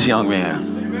love this young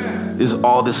man. This is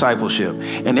all discipleship.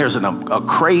 And there's a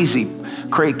crazy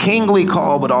kingly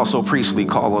call, but also priestly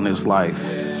call on his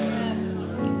life.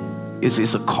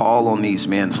 It's a call on these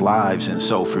men's lives. And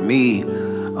so for me,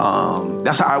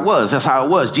 that's how it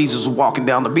was. Jesus was walking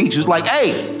down the beach. He was like,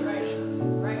 hey,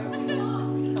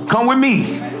 come with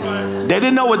me. They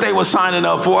didn't know what they were signing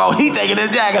up for. Oh, he taking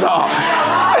his jacket off.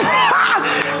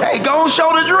 Hey, go and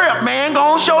show the drip, man.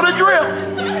 Go and show the drip.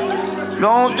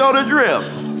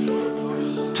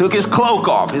 Took his cloak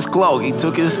off. He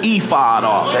took his ephod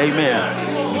off. Amen.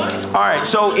 All right.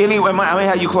 So anyway, I'm going to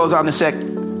have you close out in a sec.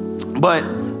 But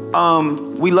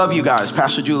we love you guys.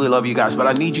 Pastor Julie, love you guys. But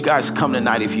I need you guys to come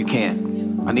tonight if you can.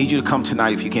 I need you to come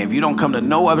tonight if you can. If you don't come to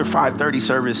no other 5:30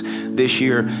 service this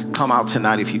year, come out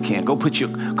tonight if you can. Go put your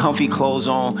comfy clothes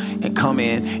on and come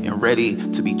in and ready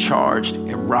to be charged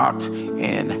and rocked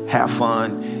and have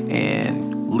fun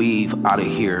and leave out of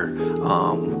here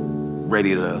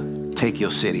ready to take your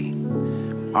city.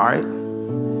 All right?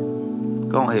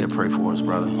 Go ahead and pray for us,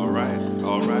 brother. All right.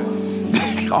 All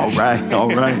right.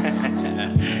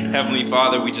 Heavenly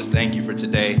Father, we just thank you for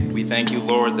today. We thank you,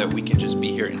 Lord, that we can just be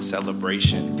here in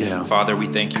celebration. Yeah. Father, we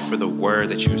thank you for the word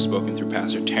that you have spoken through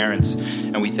Pastor Terrence,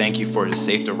 and we thank you for his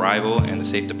safe arrival and the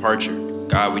safe departure.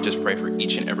 God, we just pray for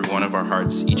each and every one of our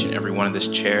hearts, each and every one of these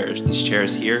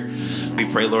chairs here. We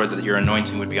pray, Lord, that your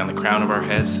anointing would be on the crown of our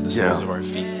heads to the soles of our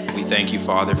feet. We thank you,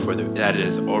 Father, for that it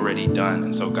is already done.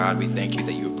 And so, God, we thank you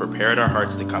that you have prepared our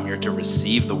hearts to come here to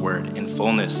receive the word in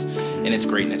fullness, in its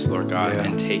greatness, Lord God,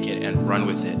 and take it and run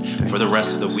with it for the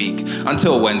rest of the week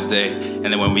until Wednesday. And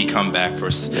then when we come back for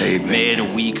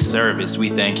midweek service, we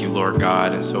thank you, Lord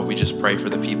God. And so we just pray for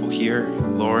the people here.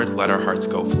 Lord, let our hearts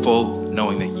go full,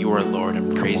 knowing that you are Lord,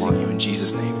 and praising you in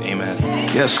Jesus' name. Amen.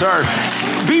 Yes, sir.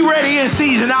 Be ready in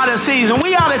season, out of season.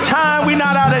 We out of time. We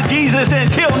not out of Jesus.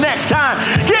 Until next time,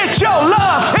 get your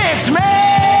love fix,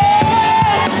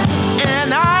 man.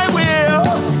 And I will.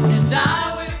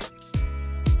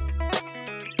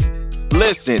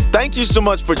 Listen, thank you so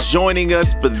much for joining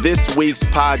us for this week's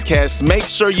podcast. Make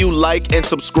sure you like and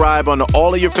subscribe on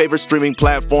all of your favorite streaming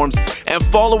platforms and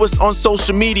follow us on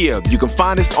social media. You can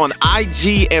find us on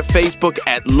IG and Facebook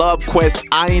at LoveQuest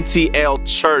INTL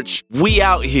Church. We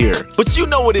out here. But you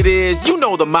know what it is. You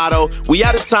know the motto. We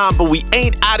out of time, but we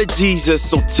ain't out of Jesus.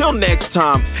 So till next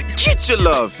time, get your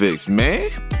love fixed,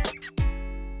 man.